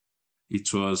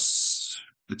 It was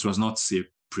it was not a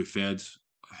preferred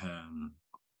um,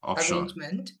 option.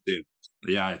 Arrangement. The-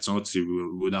 Yeah, it's not.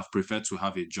 We would have preferred to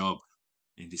have a job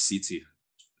in the city.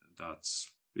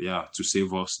 That's yeah to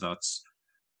save us that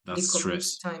The commute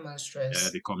stress. time and Yeah,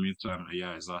 stress. the commute time.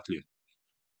 Yeah, exactly.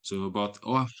 So, but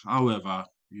however,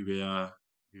 you were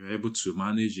able to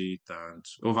manage it, and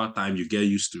over time you get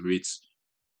used to it.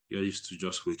 You're used to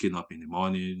just waking up in the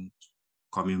morning,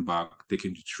 coming back,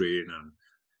 taking the train, and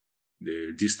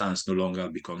the distance no longer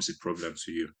becomes a problem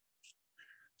to you.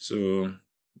 So,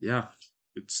 yeah,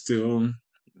 it's still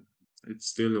it's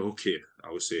still okay,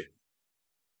 I would say.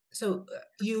 So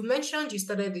you mentioned you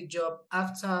started the job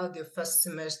after the first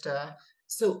semester.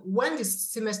 So when the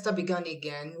semester began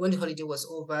again, when the holiday was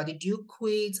over, did you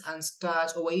quit and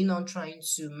start, or were you now trying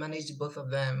to manage the both of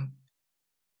them?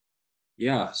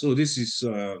 Yeah, so this is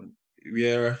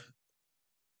where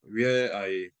where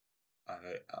I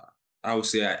I would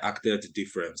say I acted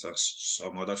different as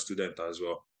some other student as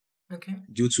well. Okay.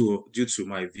 Due to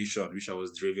my vision, which I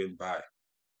was driven by,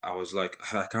 I was like,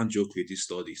 I can't joke with these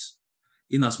studies.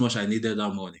 In as much I needed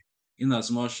that money, in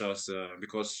as much as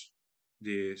because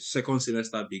the second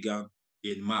semester began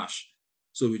in March,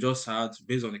 so we just had,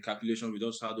 based on the calculation, we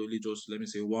just had only just let me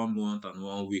say 1 month and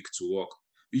 1 week to work,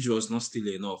 which was not still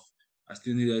enough. I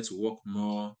still needed to work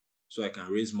more so I can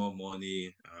raise more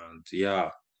money and yeah,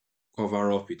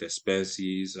 cover up with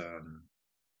expenses and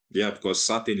yeah, because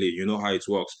certainly you know how it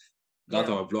works. That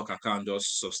Yeah. our block account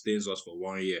just sustains us for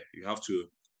 1 year. You have to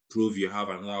prove you have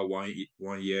another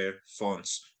 1 year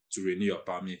funds to renew your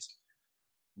permit.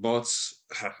 But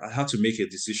I had to make a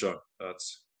decision that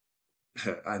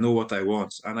I know what I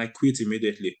want, and I quit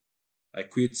immediately. I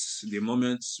quit the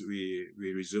moment we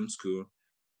resumed school.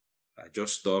 I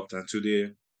just stopped, and to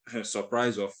the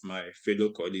surprise of my fellow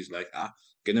colleagues, like,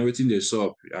 can everything they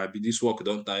up? I be this work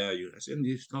don't tire you. I said,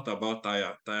 it's not about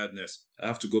tiredness. I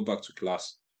have to go back to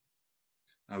class.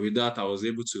 And with that, I was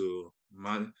able to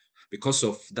because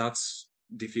of that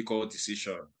difficult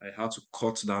decision, I had to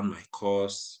cut down my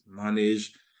costs,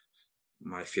 manage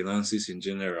my finances in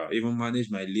general, even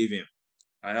manage my living.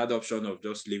 I had the option of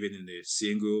just living in a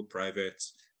single private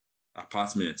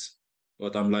apartment.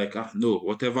 But I'm like, no,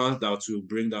 whatever that will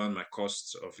bring down my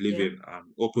costs of Yeah. living,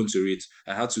 I'm open to it.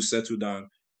 I had to settle down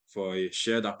for a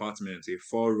shared apartment, a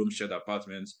 4-room shared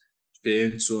apartment,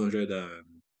 paying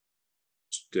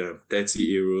 230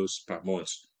 euros per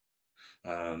month.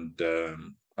 And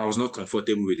I was not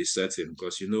comfortable with the setting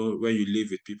because you know when you live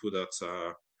with people that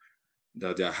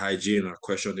their hygiene are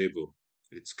questionable,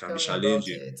 it can be Tell me about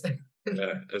challenging. it.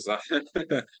 Yeah, exactly.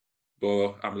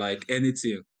 But I'm like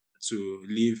anything to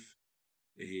live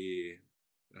a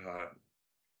uh,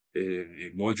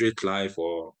 a moderate life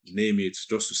or name it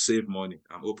just to save money.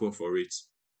 I'm open for it.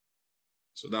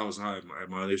 So that was how I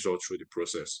managed all through the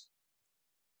process.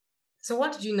 So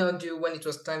what did you now do when it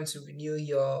was time to renew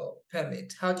your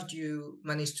permit? How did you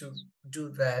manage to do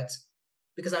that?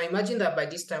 Because I imagine that by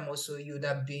this time also you would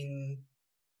have been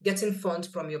getting funds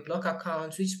from your block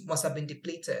account, which must have been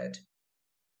depleted.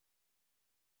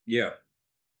 Yeah.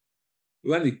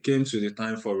 When it came to the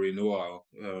time for renewal,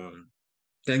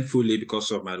 thankfully,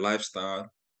 because of my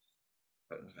lifestyle,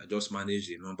 I just manage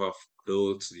the number of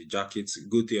clothes, the jackets.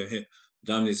 Good thing here,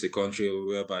 Germany is a country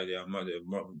whereby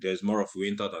there's more of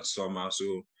winter than summer,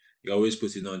 so you're always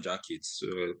putting on jackets.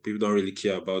 So people don't really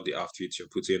care about the outfit you're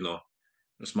putting on.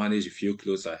 Just manage the few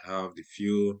clothes I have, the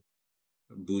few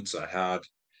boots I had,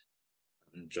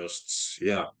 and just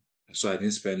yeah. So I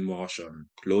didn't spend much on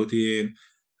clothing.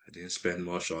 I didn't spend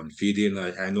much on feeding.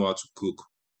 I know how to cook,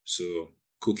 so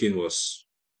cooking was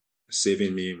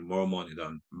saving me more money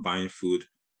than buying food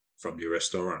from the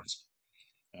restaurant.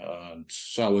 And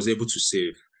so I was able to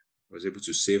save. I was able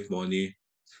to save money,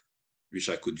 which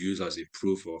I could use as a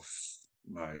proof of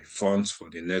my funds for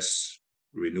the next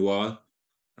renewal.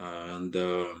 And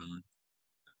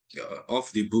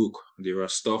off the book, there are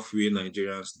stuff we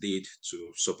Nigerians did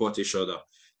to support each other.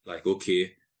 Like,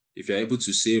 okay, if you're able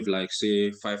to save, like,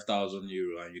 say, 5,000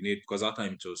 euro, and you need, because that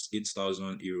time it was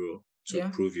 8,000 euro to Yeah.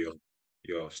 prove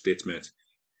your statement.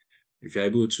 If you're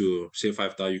able to save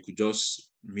 5,000, you could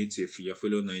just meet if your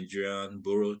fellow Nigerian,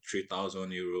 borrow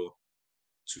 3,000 euro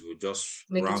to just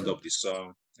Make it round up. up the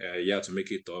sum. Yeah, to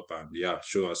make it up and yeah,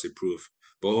 show us a proof.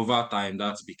 But over time,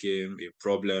 that became a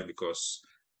problem because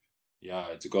yeah,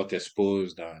 it got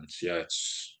exposed and yeah,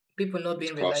 People not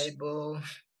it's being cost. reliable.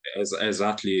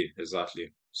 Exactly.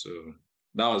 So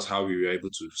that was how we were able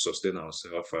to sustain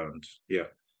ourselves and yeah,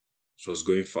 it was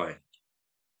going fine.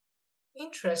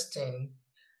 Interesting.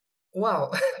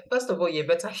 Wow. First of all, you're a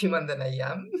better human than I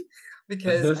am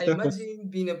because I imagine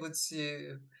being able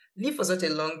to live for such a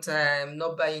long time,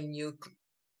 not buying new,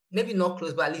 maybe not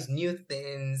clothes, but at least new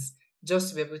things, just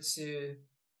to be able to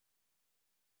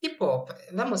keep up.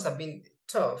 That must have been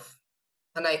tough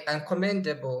and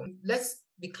commendable. Let's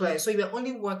be clear. So you were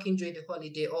only working during the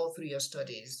holiday all through your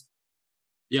studies.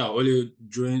 Yeah, only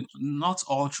during not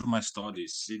all through my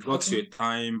studies. It got to Okay. a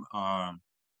time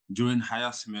during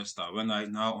higher semester when I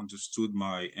now understood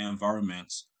my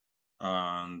environment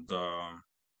and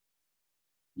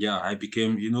yeah, I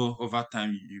became, over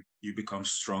time you become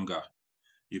stronger.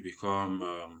 You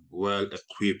become well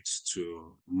equipped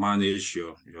to manage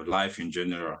your life in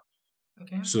general.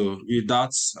 Okay. So with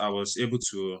that, I was able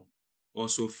to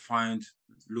also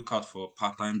look out for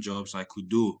part-time jobs I could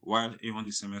do while even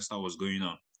the semester was going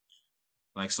on.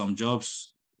 Like some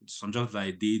jobs that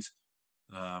I did,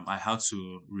 I had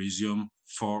to resume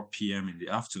 4 p.m. in the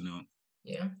afternoon.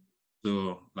 Yeah.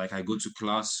 So like I go to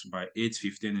class by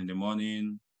 8:15 in the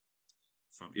morning,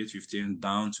 from 8:15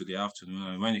 down to the afternoon.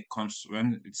 And when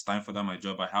it's time for that my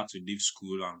job, I have to leave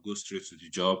school and go straight to the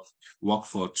job, work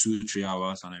for 2, 3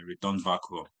 hours, and I return back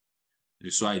home.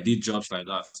 So I Okay. did jobs like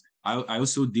that. I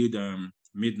also did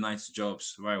midnight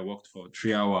jobs where I worked for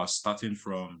 3 hours, starting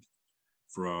from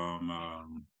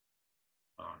um,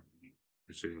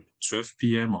 is it 12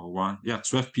 p.m. or 1? Yeah,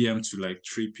 12 p.m. to like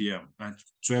 3 p.m. and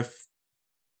 12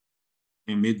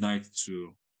 in midnight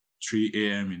to 3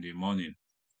 a.m. in the morning,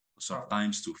 Wow.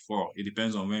 sometimes to 4. It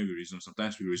depends on when we resume.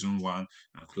 Sometimes we resume 1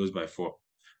 and close by 4.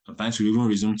 Sometimes we even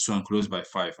resume 2 and close by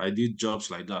 5. I did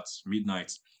jobs like that,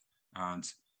 midnight. And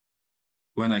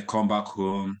when I come back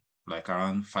home, like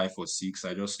around 5 or 6,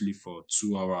 I just sleep for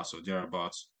 2 hours or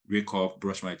thereabouts, wake up,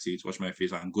 brush my teeth, wash my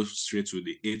face, and go straight to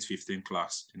the 8:15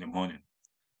 class in the morning.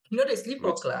 You know the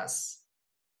sleeper With class.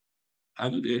 I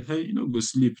do the hey, go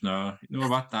sleep now.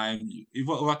 Over time,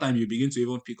 even over time, you begin to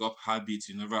even pick up habits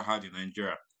you never had in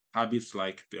Nigeria. Habits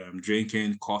like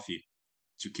drinking coffee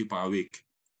to keep awake.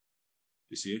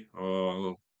 You see,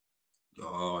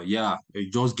 yeah, you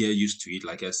just get used to it.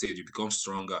 Like I said, you become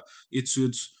stronger. It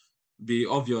should be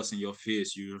obvious in your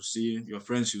face. You see your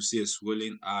friends, you see a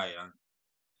swollen eye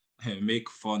and make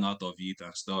fun out of it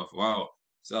and stuff. Wow,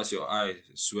 so that's your eye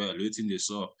swell, waiting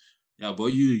this up. Yeah,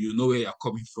 but you know where you're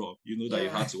coming from. You know that you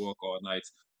Yeah. had to work all night.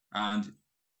 And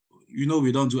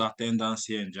we don't do attendance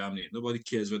here in Germany. Nobody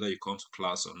cares whether you come to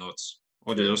class or not.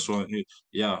 Or they True. just want, hey,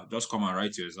 yeah, just come and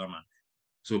write your exam.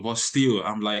 So, but still,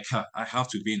 I'm like, I have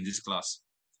to be in this class.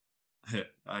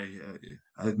 I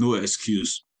had no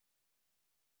excuse.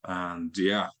 And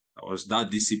yeah, I was that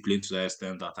disciplined to the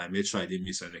extent that I made sure I didn't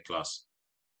miss any class.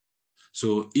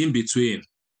 So in between,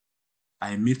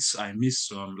 I missed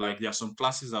some, like there are some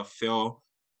classes that fell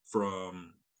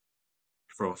from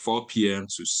 4 p.m.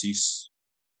 to 6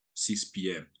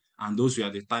 p.m. And those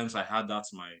were the times I had that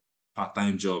my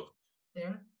part-time job.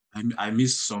 Yeah. I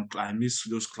missed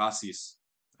those classes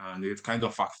and it kind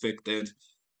of affected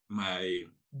my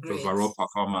Great. overall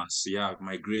performance. Yeah,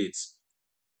 my grades.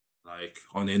 Like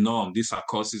on a norm, these are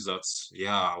courses that,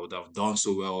 yeah, I would have done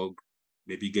so well,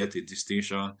 maybe get a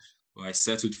distinction, but I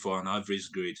settled for an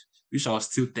average grade, which I was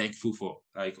still thankful for.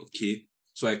 Like, okay,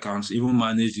 so I can even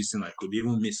manage this and I could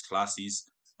even miss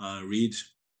classes and read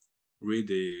read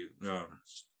the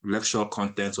lecture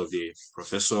content of the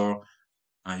professor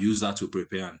and use that to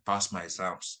prepare and pass my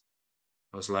exams.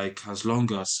 I was like, as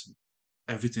long as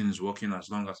everything is working, as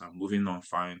long as I'm moving on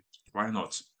fine, why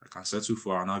not? I can settle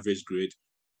for an average grade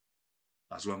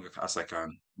as long as I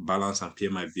can balance and pay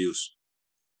my bills.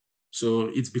 So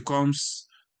it becomes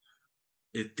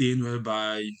a thing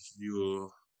whereby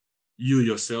you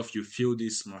yourself, you feel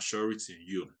this maturity in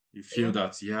you. You feel Yeah.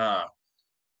 that, yeah,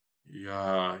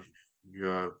 yeah,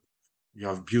 you're you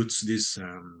have built this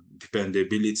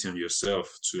dependability on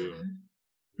yourself to Mhm.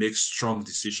 make strong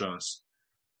decisions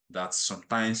that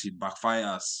sometimes it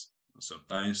backfires,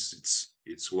 sometimes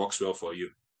it works well for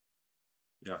you.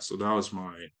 Yeah, so that was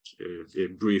my a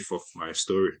brief of my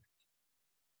story.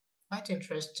 Quite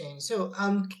interesting. So,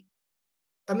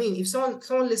 I mean, if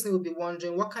someone listening would be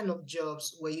wondering, what kind of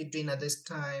jobs were you doing at this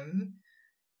time?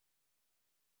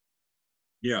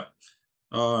 Yeah.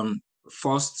 Um,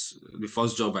 the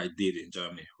first job I did in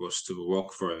Germany was to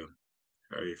work for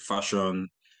a fashion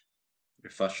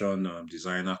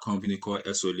designer company called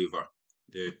S. Oliver.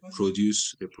 They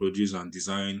produce and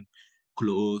design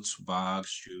clothes, bags,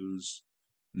 shoes,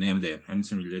 name them,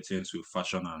 anything related to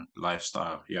fashion and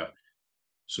lifestyle. Yeah.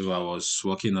 So I was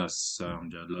working as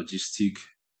the logistic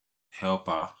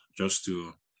helper just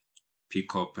to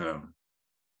pick up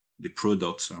the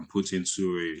products and put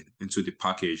into the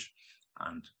package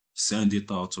and send it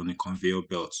out on a conveyor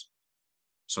belt.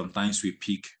 Sometimes we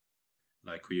pick,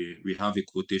 like we have a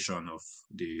quotation of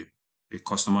the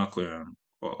customer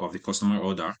of the customer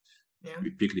order. Yeah.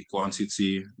 We pick the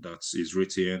quantity that is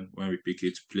written. When we pick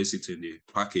it, place it in the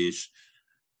package,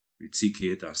 we tick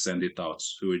it and send it out.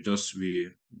 So we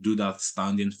do that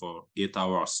standing for 8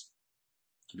 hours.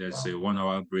 There's a Wow. 1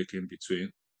 hour break in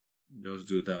between. Just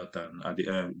do that, and at the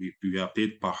end, we are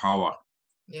paid per hour.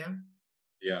 Yeah.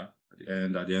 Yeah,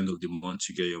 and at the end of the month,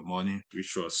 you get your money,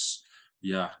 which was,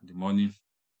 yeah, the money,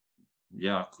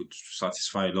 yeah, could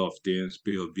satisfy a lot of things,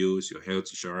 pay your bills, your health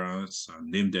insurance,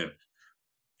 and name them.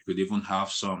 You could even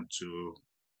have some to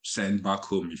send back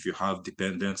home if you have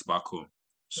dependents back home.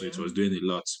 So it Yeah. was doing a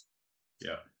lot.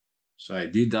 Yeah. So I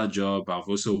did that job. I've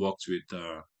also worked with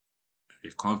a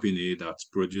company that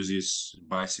produces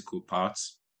bicycle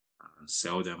parts and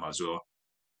sell them as well.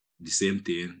 The same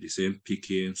thing, the same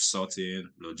picking, sorting,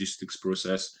 logistics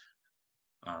process.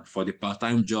 For the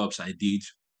part-time jobs I did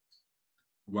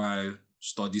while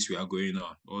studies were going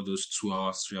on, all those 2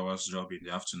 hours, 3 hours job in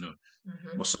the afternoon. But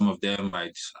Mm-hmm. some of them,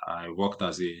 I worked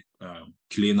as a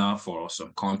cleaner for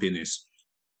some companies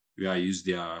where I used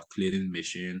their cleaning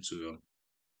machine to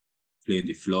clean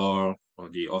the floor or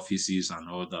the offices and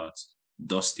all that,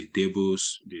 dust the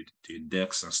tables, the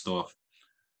decks and stuff.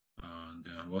 And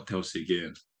what else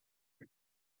again?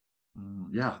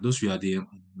 Yeah, those were the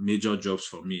major jobs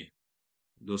for me.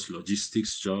 Those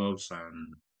logistics jobs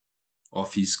and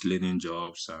office cleaning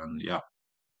jobs. And yeah,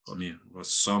 for me, but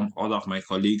some other of my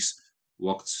colleagues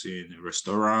worked in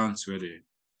restaurants where they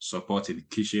support in the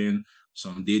kitchen.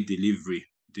 Some did delivery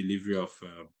of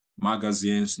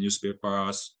magazines,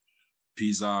 newspapers,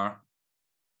 pizza,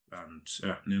 and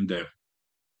yeah, name them.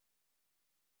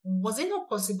 Was it not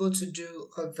possible to do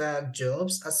other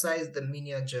jobs aside the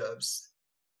menial jobs?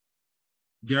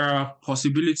 There are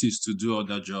possibilities to do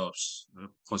other jobs,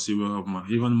 possible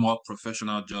even more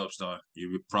professional jobs that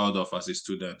you'll be proud of as a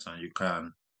student and you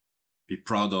can be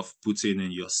proud of putting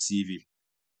in your CV.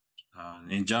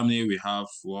 In Germany, we have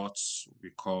what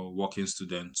we call working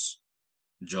students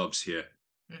jobs here.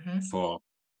 Mm-hmm. For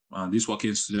these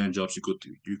working student jobs,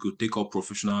 you could take up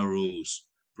professional roles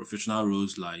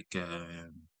like uh,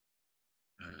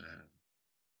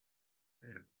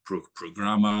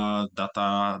 programmer,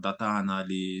 data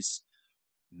analyst,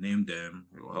 name them,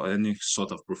 or any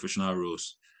sort of professional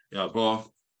roles. Yeah, but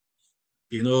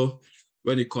you know,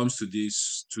 when it comes to these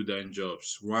student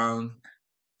jobs, one,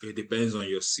 it depends on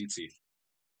your city.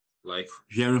 Like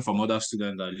hearing from other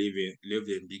students that live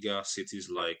in bigger cities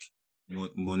like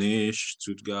Munich,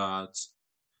 Stuttgart,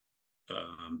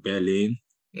 Berlin.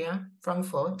 Yeah.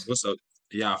 Frankfurt. Most of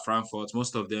Yeah, Frankfurt.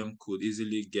 Most of them could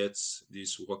easily get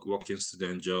these working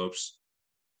student jobs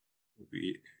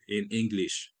in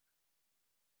English.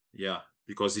 Yeah,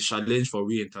 because the challenge for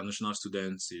we international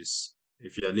students is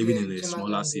if you are living Yeah, in a German smaller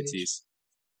language. cities,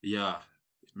 yeah,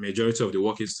 majority of the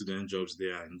working student jobs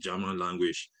there are in German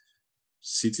language.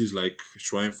 Cities like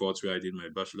Schweinfurt, where I did my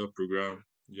bachelor program,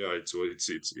 yeah,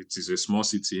 it is a small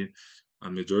city,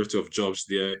 and majority of jobs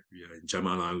there are in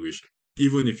German language.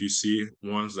 Even if you see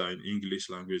ones that are in English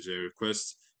language, they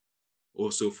request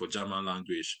also for German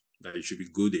language that you should be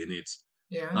good in it.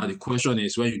 Yeah. Now the question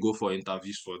is when you go for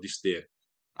interviews for this day,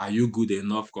 are you good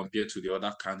enough compared to the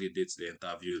other candidates they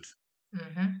interviewed?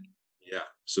 Mm-hmm. Yeah.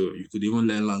 So you could even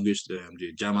learn language,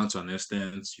 the German to an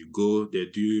extent. You go, they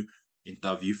do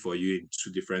interview for you in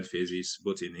two different phases,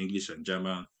 both in English and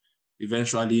German.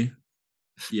 Eventually,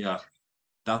 yeah,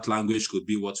 that language could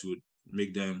be what would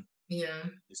make them Yeah.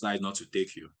 decide not to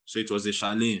take you. So it was a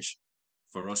challenge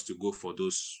for us to go for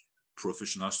those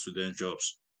professional student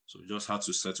jobs. So we just had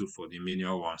to settle for the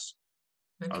menial ones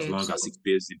as Okay. long as it So,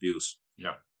 pays the bills.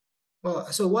 Yeah.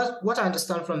 well, so what I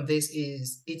understand from this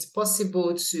is it's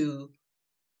possible to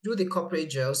do the corporate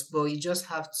jobs, but you just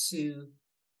have to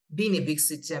be in a big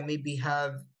city and maybe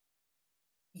have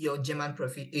your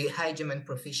a high German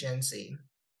proficiency.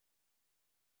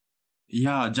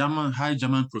 Yeah, high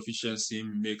German proficiency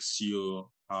makes you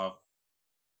have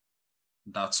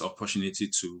that opportunity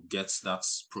to get that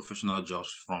professional jobs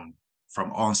from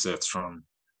onset, from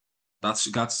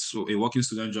that's so a working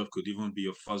student job could even be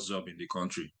your first job in the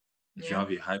country if you Yeah.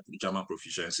 have a high German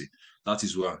proficiency. That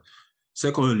is one.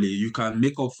 Secondly, you can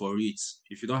make up for it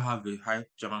if you don't have a high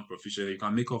German proficiency. You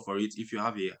can make up for it if you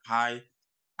have a high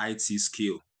IT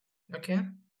skill. Okay.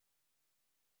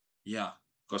 Yeah,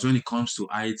 because when it comes to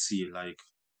IT, like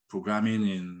programming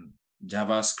in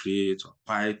JavaScript or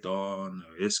Python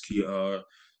or SQL,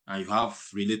 and you have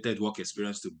related work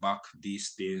experience to back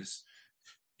these things,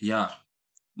 yeah,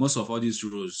 most of all these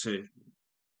roles say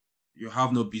you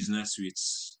have no business with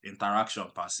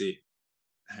interaction per se.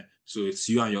 So it's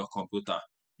you and your computer.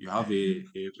 You have Mhm.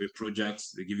 a project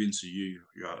they're giving to you,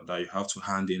 that you have to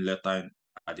hand in letter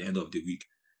at the end of the week.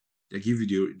 They give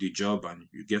you the job and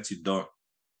you get it done.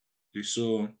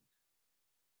 So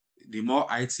the more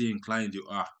IT inclined you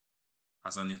are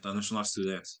as an international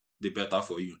student, the better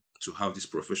for you to have these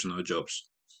professional jobs.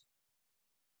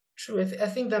 True. I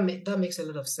think that makes a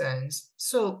lot of sense.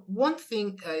 So one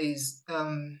thing is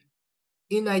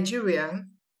in Nigeria,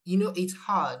 it's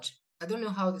hard. I don't know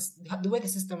how the way the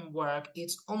system work.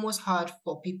 It's almost hard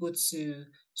for people to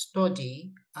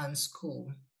study and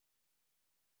school.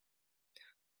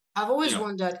 I've always Yeah.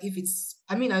 wondered if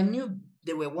I mean, I knew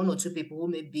there were one or two people who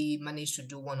maybe managed to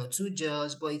do one or two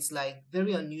jobs, but it's like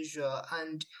very unusual.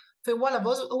 And for a while, I've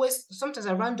also always, sometimes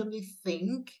I randomly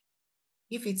think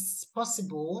if it's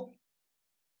possible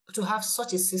to have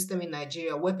such a system in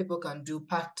Nigeria where people can do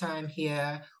part-time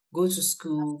here, go to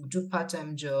school, do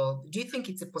part-time job. Do you think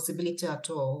it's a possibility at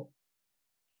all?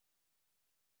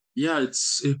 Yeah,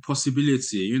 it's a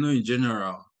possibility. In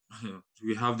general,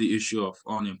 we have the issue of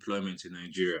unemployment in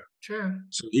Nigeria. Sure.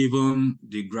 So even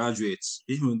the graduates,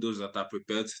 even those that are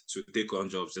prepared to take on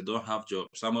jobs, they don't have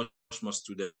jobs. How much more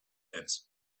students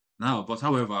now? But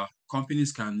however,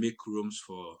 companies can make rooms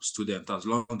for students as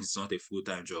long as it's not a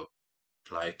full-time job.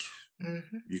 Like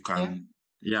Mm-hmm. you Yeah. can,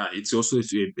 yeah, it's also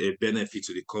a benefit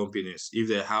to the companies if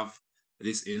they have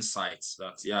these insights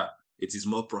that, yeah, it is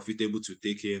more profitable to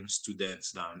take in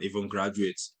students than even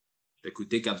graduates. They could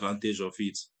take advantage of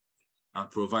it and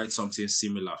provide something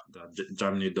similar that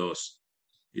Germany does.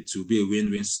 It will be a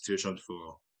win-win situation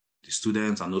for the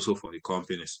students and also for the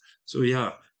companies. So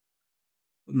yeah,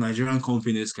 Nigerian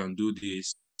companies can do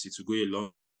this. It will go a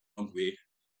long way.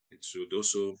 It should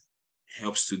also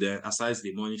help students, aside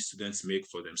the money students make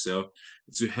for themselves,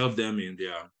 it will help them in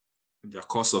their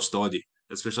course of study,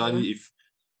 Yeah. especially if,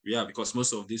 yeah, because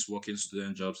most of these working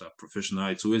student jobs are professional.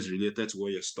 It's always related to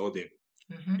what you're studying.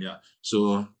 Mm-hmm. Yeah.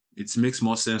 So it makes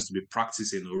more sense to be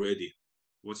practicing already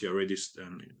what you're already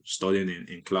studying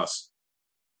in class.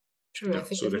 True. Yeah. I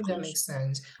So they think that could makes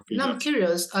sense. do Now I'm that.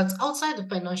 curious, outside the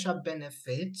financial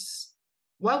benefits,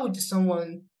 why would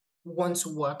someone want to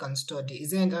work and study?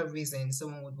 Is there any other reason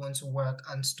someone would want to work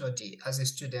and study as a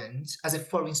student, as a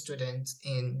foreign student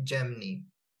in Germany?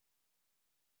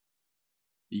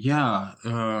 Yeah.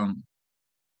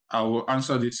 I will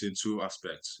answer this in two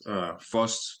aspects.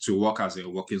 First, to work as a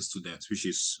working student, which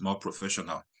is more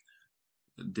professional.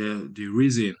 The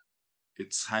reason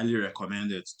it's highly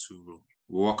recommended to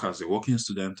work as a working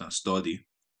student and study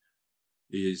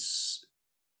is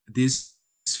this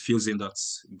fills in that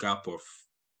gap of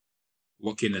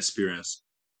working experience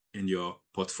in your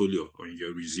portfolio or in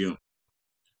your resume.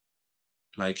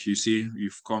 Like you see,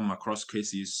 you've come across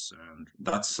cases, and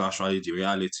that's actually the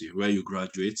reality where you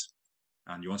graduate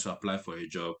and you want to apply for a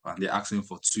job, and they're asking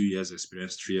for 2 years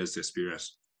experience, 3 years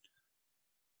experience.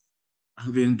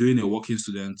 Having doing a working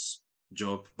student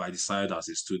job by the side as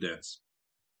a student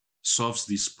solves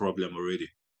this problem already.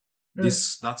 Sure.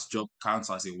 That job counts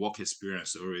as a work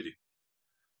experience already.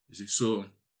 You see, so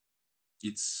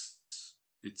it's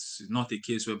it's not a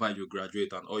case whereby you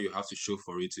graduate and all you have to show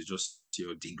for it is just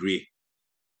your degree.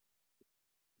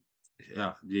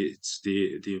 Yeah, it's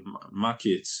the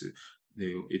market.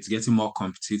 it's getting more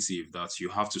competitive that you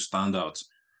have to stand out.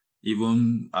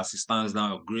 Even as it stands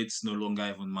now, grades no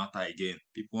longer even matter again.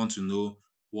 People want to know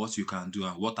what you can do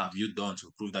and what have you done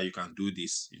to prove that you can do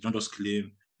this. You don't just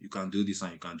claim you can do this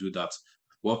and you can do that.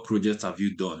 What projects have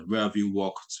you done? Where have you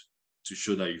worked to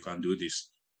show that you can do this?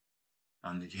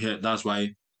 And here, that's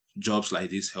why jobs like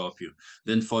this help you.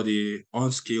 Then for the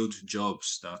unskilled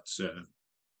jobs that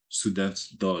students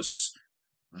does,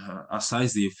 aside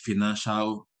the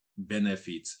financial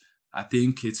benefits, I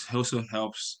think it also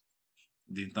helps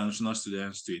the international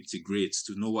students to integrate,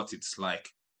 to know what it's like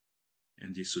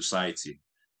in the society.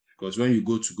 Because when you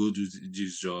go do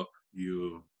this job,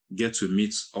 you get to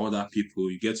meet other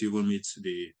people, you get to even meet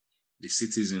the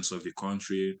citizens of the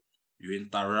country, you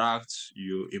interact,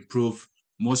 you improve.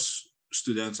 Most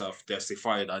students have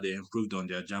testified that they improved on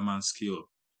their German skill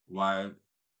while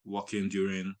working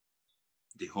during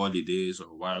the holidays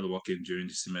or while working during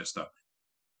the semester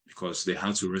because they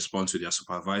had to respond to their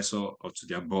supervisor or to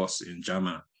their boss in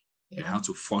German. They Yeah. had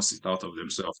to force it out of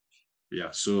themselves.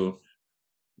 Yeah, so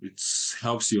it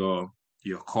helps your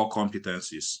core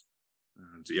competencies.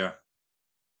 And yeah,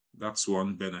 that's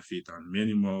one benefit, and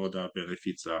many more other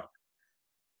benefits are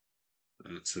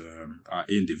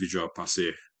individual per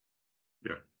se.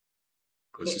 Yeah,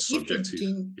 because Yeah. it's If you subjective.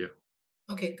 didn't, Yeah.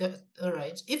 okay, good. All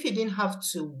right. If you didn't have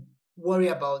to worry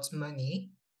about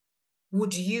money,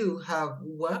 would you have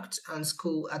worked and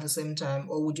school at the same time,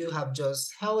 or would you have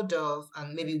just held off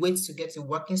and maybe wait to get a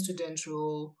working student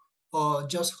role, or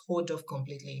just hold off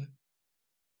completely?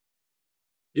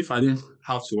 If I didn't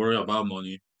have to worry about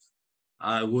money,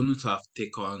 I wouldn't have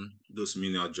taken those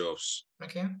menial jobs.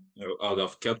 Okay. I would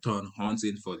have kept on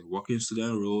hunting for the working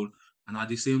student role. And at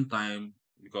the same time,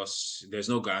 because there's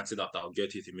no guarantee that I'll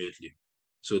get it immediately.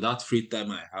 So that free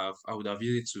time I have, I would have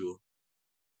used it to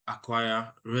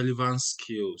acquire relevant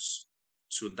skills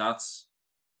to that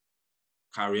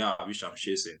career which I'm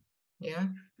chasing. Yeah.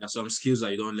 There are some skills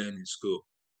that you don't learn in school.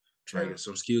 Like True. there's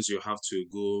some skills you have to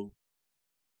go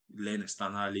learn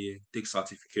externally, take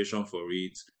certification for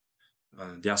it.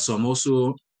 There are some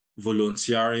also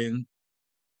volunteering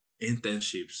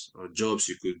internships or jobs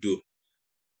you could do,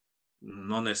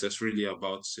 not necessarily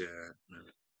about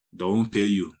they won't pay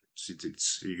you.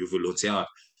 You volunteer.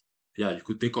 Yeah, you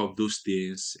could take up those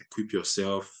things, equip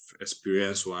yourself,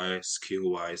 experience wise,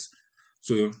 skill wise.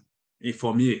 So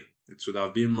for me, it would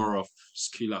have been more of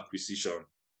skill acquisition.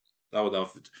 That would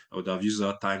have I would have used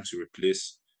that time to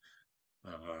replace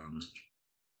um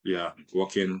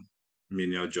working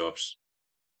menial jobs.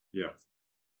 Yeah.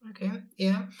 Okay.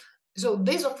 Yeah. So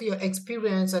based off your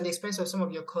experience and the experience of some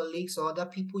of your colleagues or other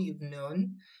people you've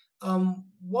known,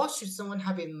 what should someone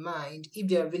have in mind if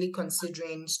they are really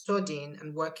considering studying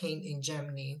and working in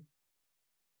Germany?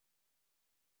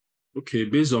 Okay,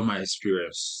 based on my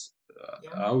experience,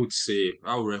 Yeah. I would say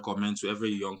I would recommend to every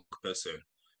young person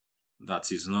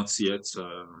that is not yet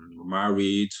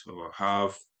married or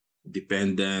have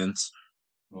dependents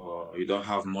or you don't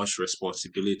have much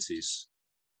responsibilities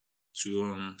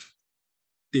to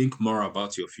think more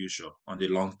about your future on the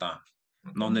long term,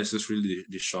 not Okay. necessarily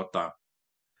the short term.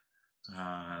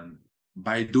 And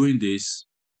by doing this,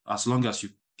 as long as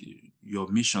your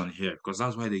mission here, because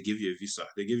that's why they give you a visa.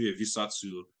 They give you a visa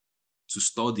to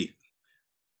study.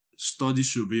 Study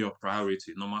should be your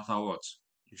priority, no matter what.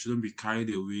 You shouldn't be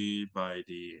carried away by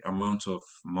the amount of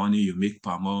money you make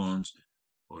per month,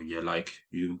 or you're like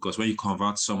you because when you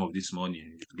convert some of this money,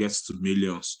 it gets to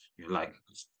millions. You're like,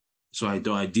 so I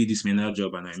did this menial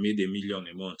job and I made 1 million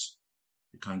a month.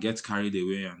 You can get carried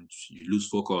away and you lose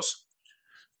focus.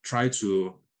 Try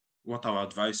to what I would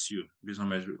advise you based on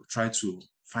my try to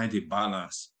find a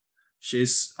balance.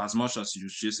 Chase as much as you're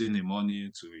chasing the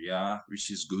money to which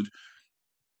is good,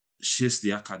 chase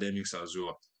the academics as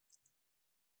well.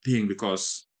 Thing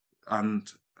because and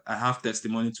I have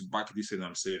testimony to back this thing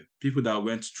I'm saying. People that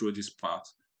went through this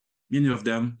path, many of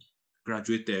them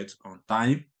graduated on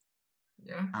time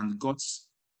Yeah. and got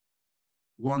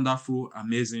wonderful,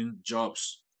 amazing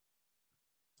jobs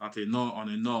at a norm on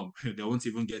a norm they won't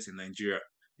even get in Nigeria.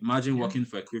 Imagine Yeah. working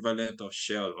for equivalent of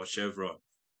Shell or Chevron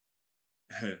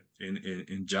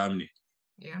in Germany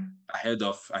Yeah. ahead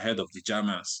of the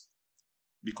Germans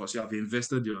because you have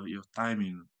invested your time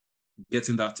in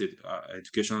getting that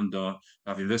education done. You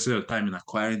have invested your time in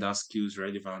acquiring that skills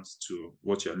relevant to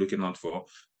what you're looking out for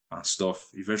and stuff.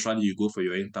 Eventually, you go for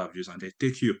your interviews and they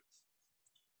take you.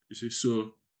 You see,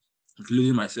 so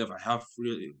including myself, I have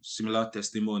really similar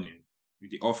testimony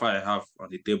with the offer I have on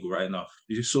the table right now.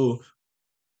 You see, so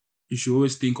you should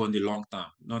always think on the long term,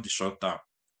 not the short term.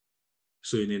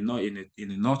 So in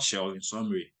a nutshell, in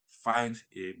summary, find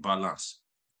a balance.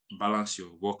 balance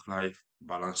your work life,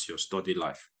 balance your study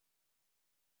life.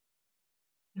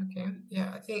 Okay.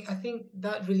 Yeah, I think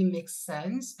that really makes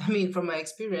sense. I mean, from my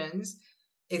experience,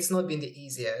 it's not been the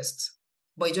easiest,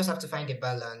 but you just have to find a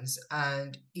balance.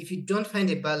 And if you don't find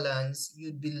a balance,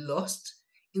 you'd be lost.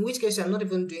 In which case, you're not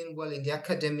even doing well in the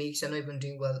academics, you're not even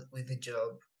doing well with the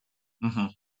job.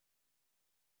 Mhm.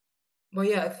 But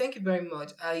yeah, thank you very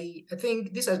much. I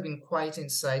think this has been quite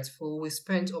insightful. We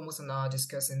spent almost an hour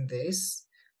discussing this,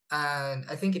 and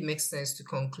I think it makes sense to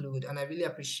conclude. And I really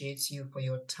appreciate you for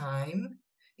your time.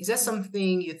 Is there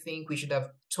something you think we should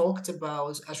have talked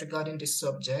about as regarding this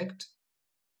subject?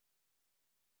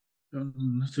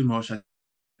 Nothing much. I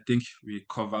think we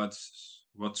covered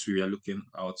what we are looking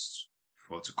out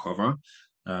for to cover.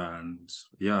 And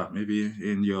yeah, maybe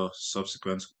in your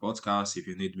subsequent podcast, if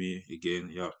you need me again,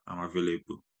 yeah, I'm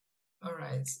available. All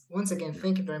right. Once again, Yeah.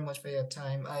 thank you very much for your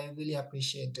time. I really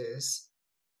appreciate this.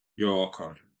 You're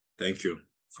welcome. Thank you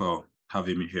for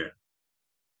having me here.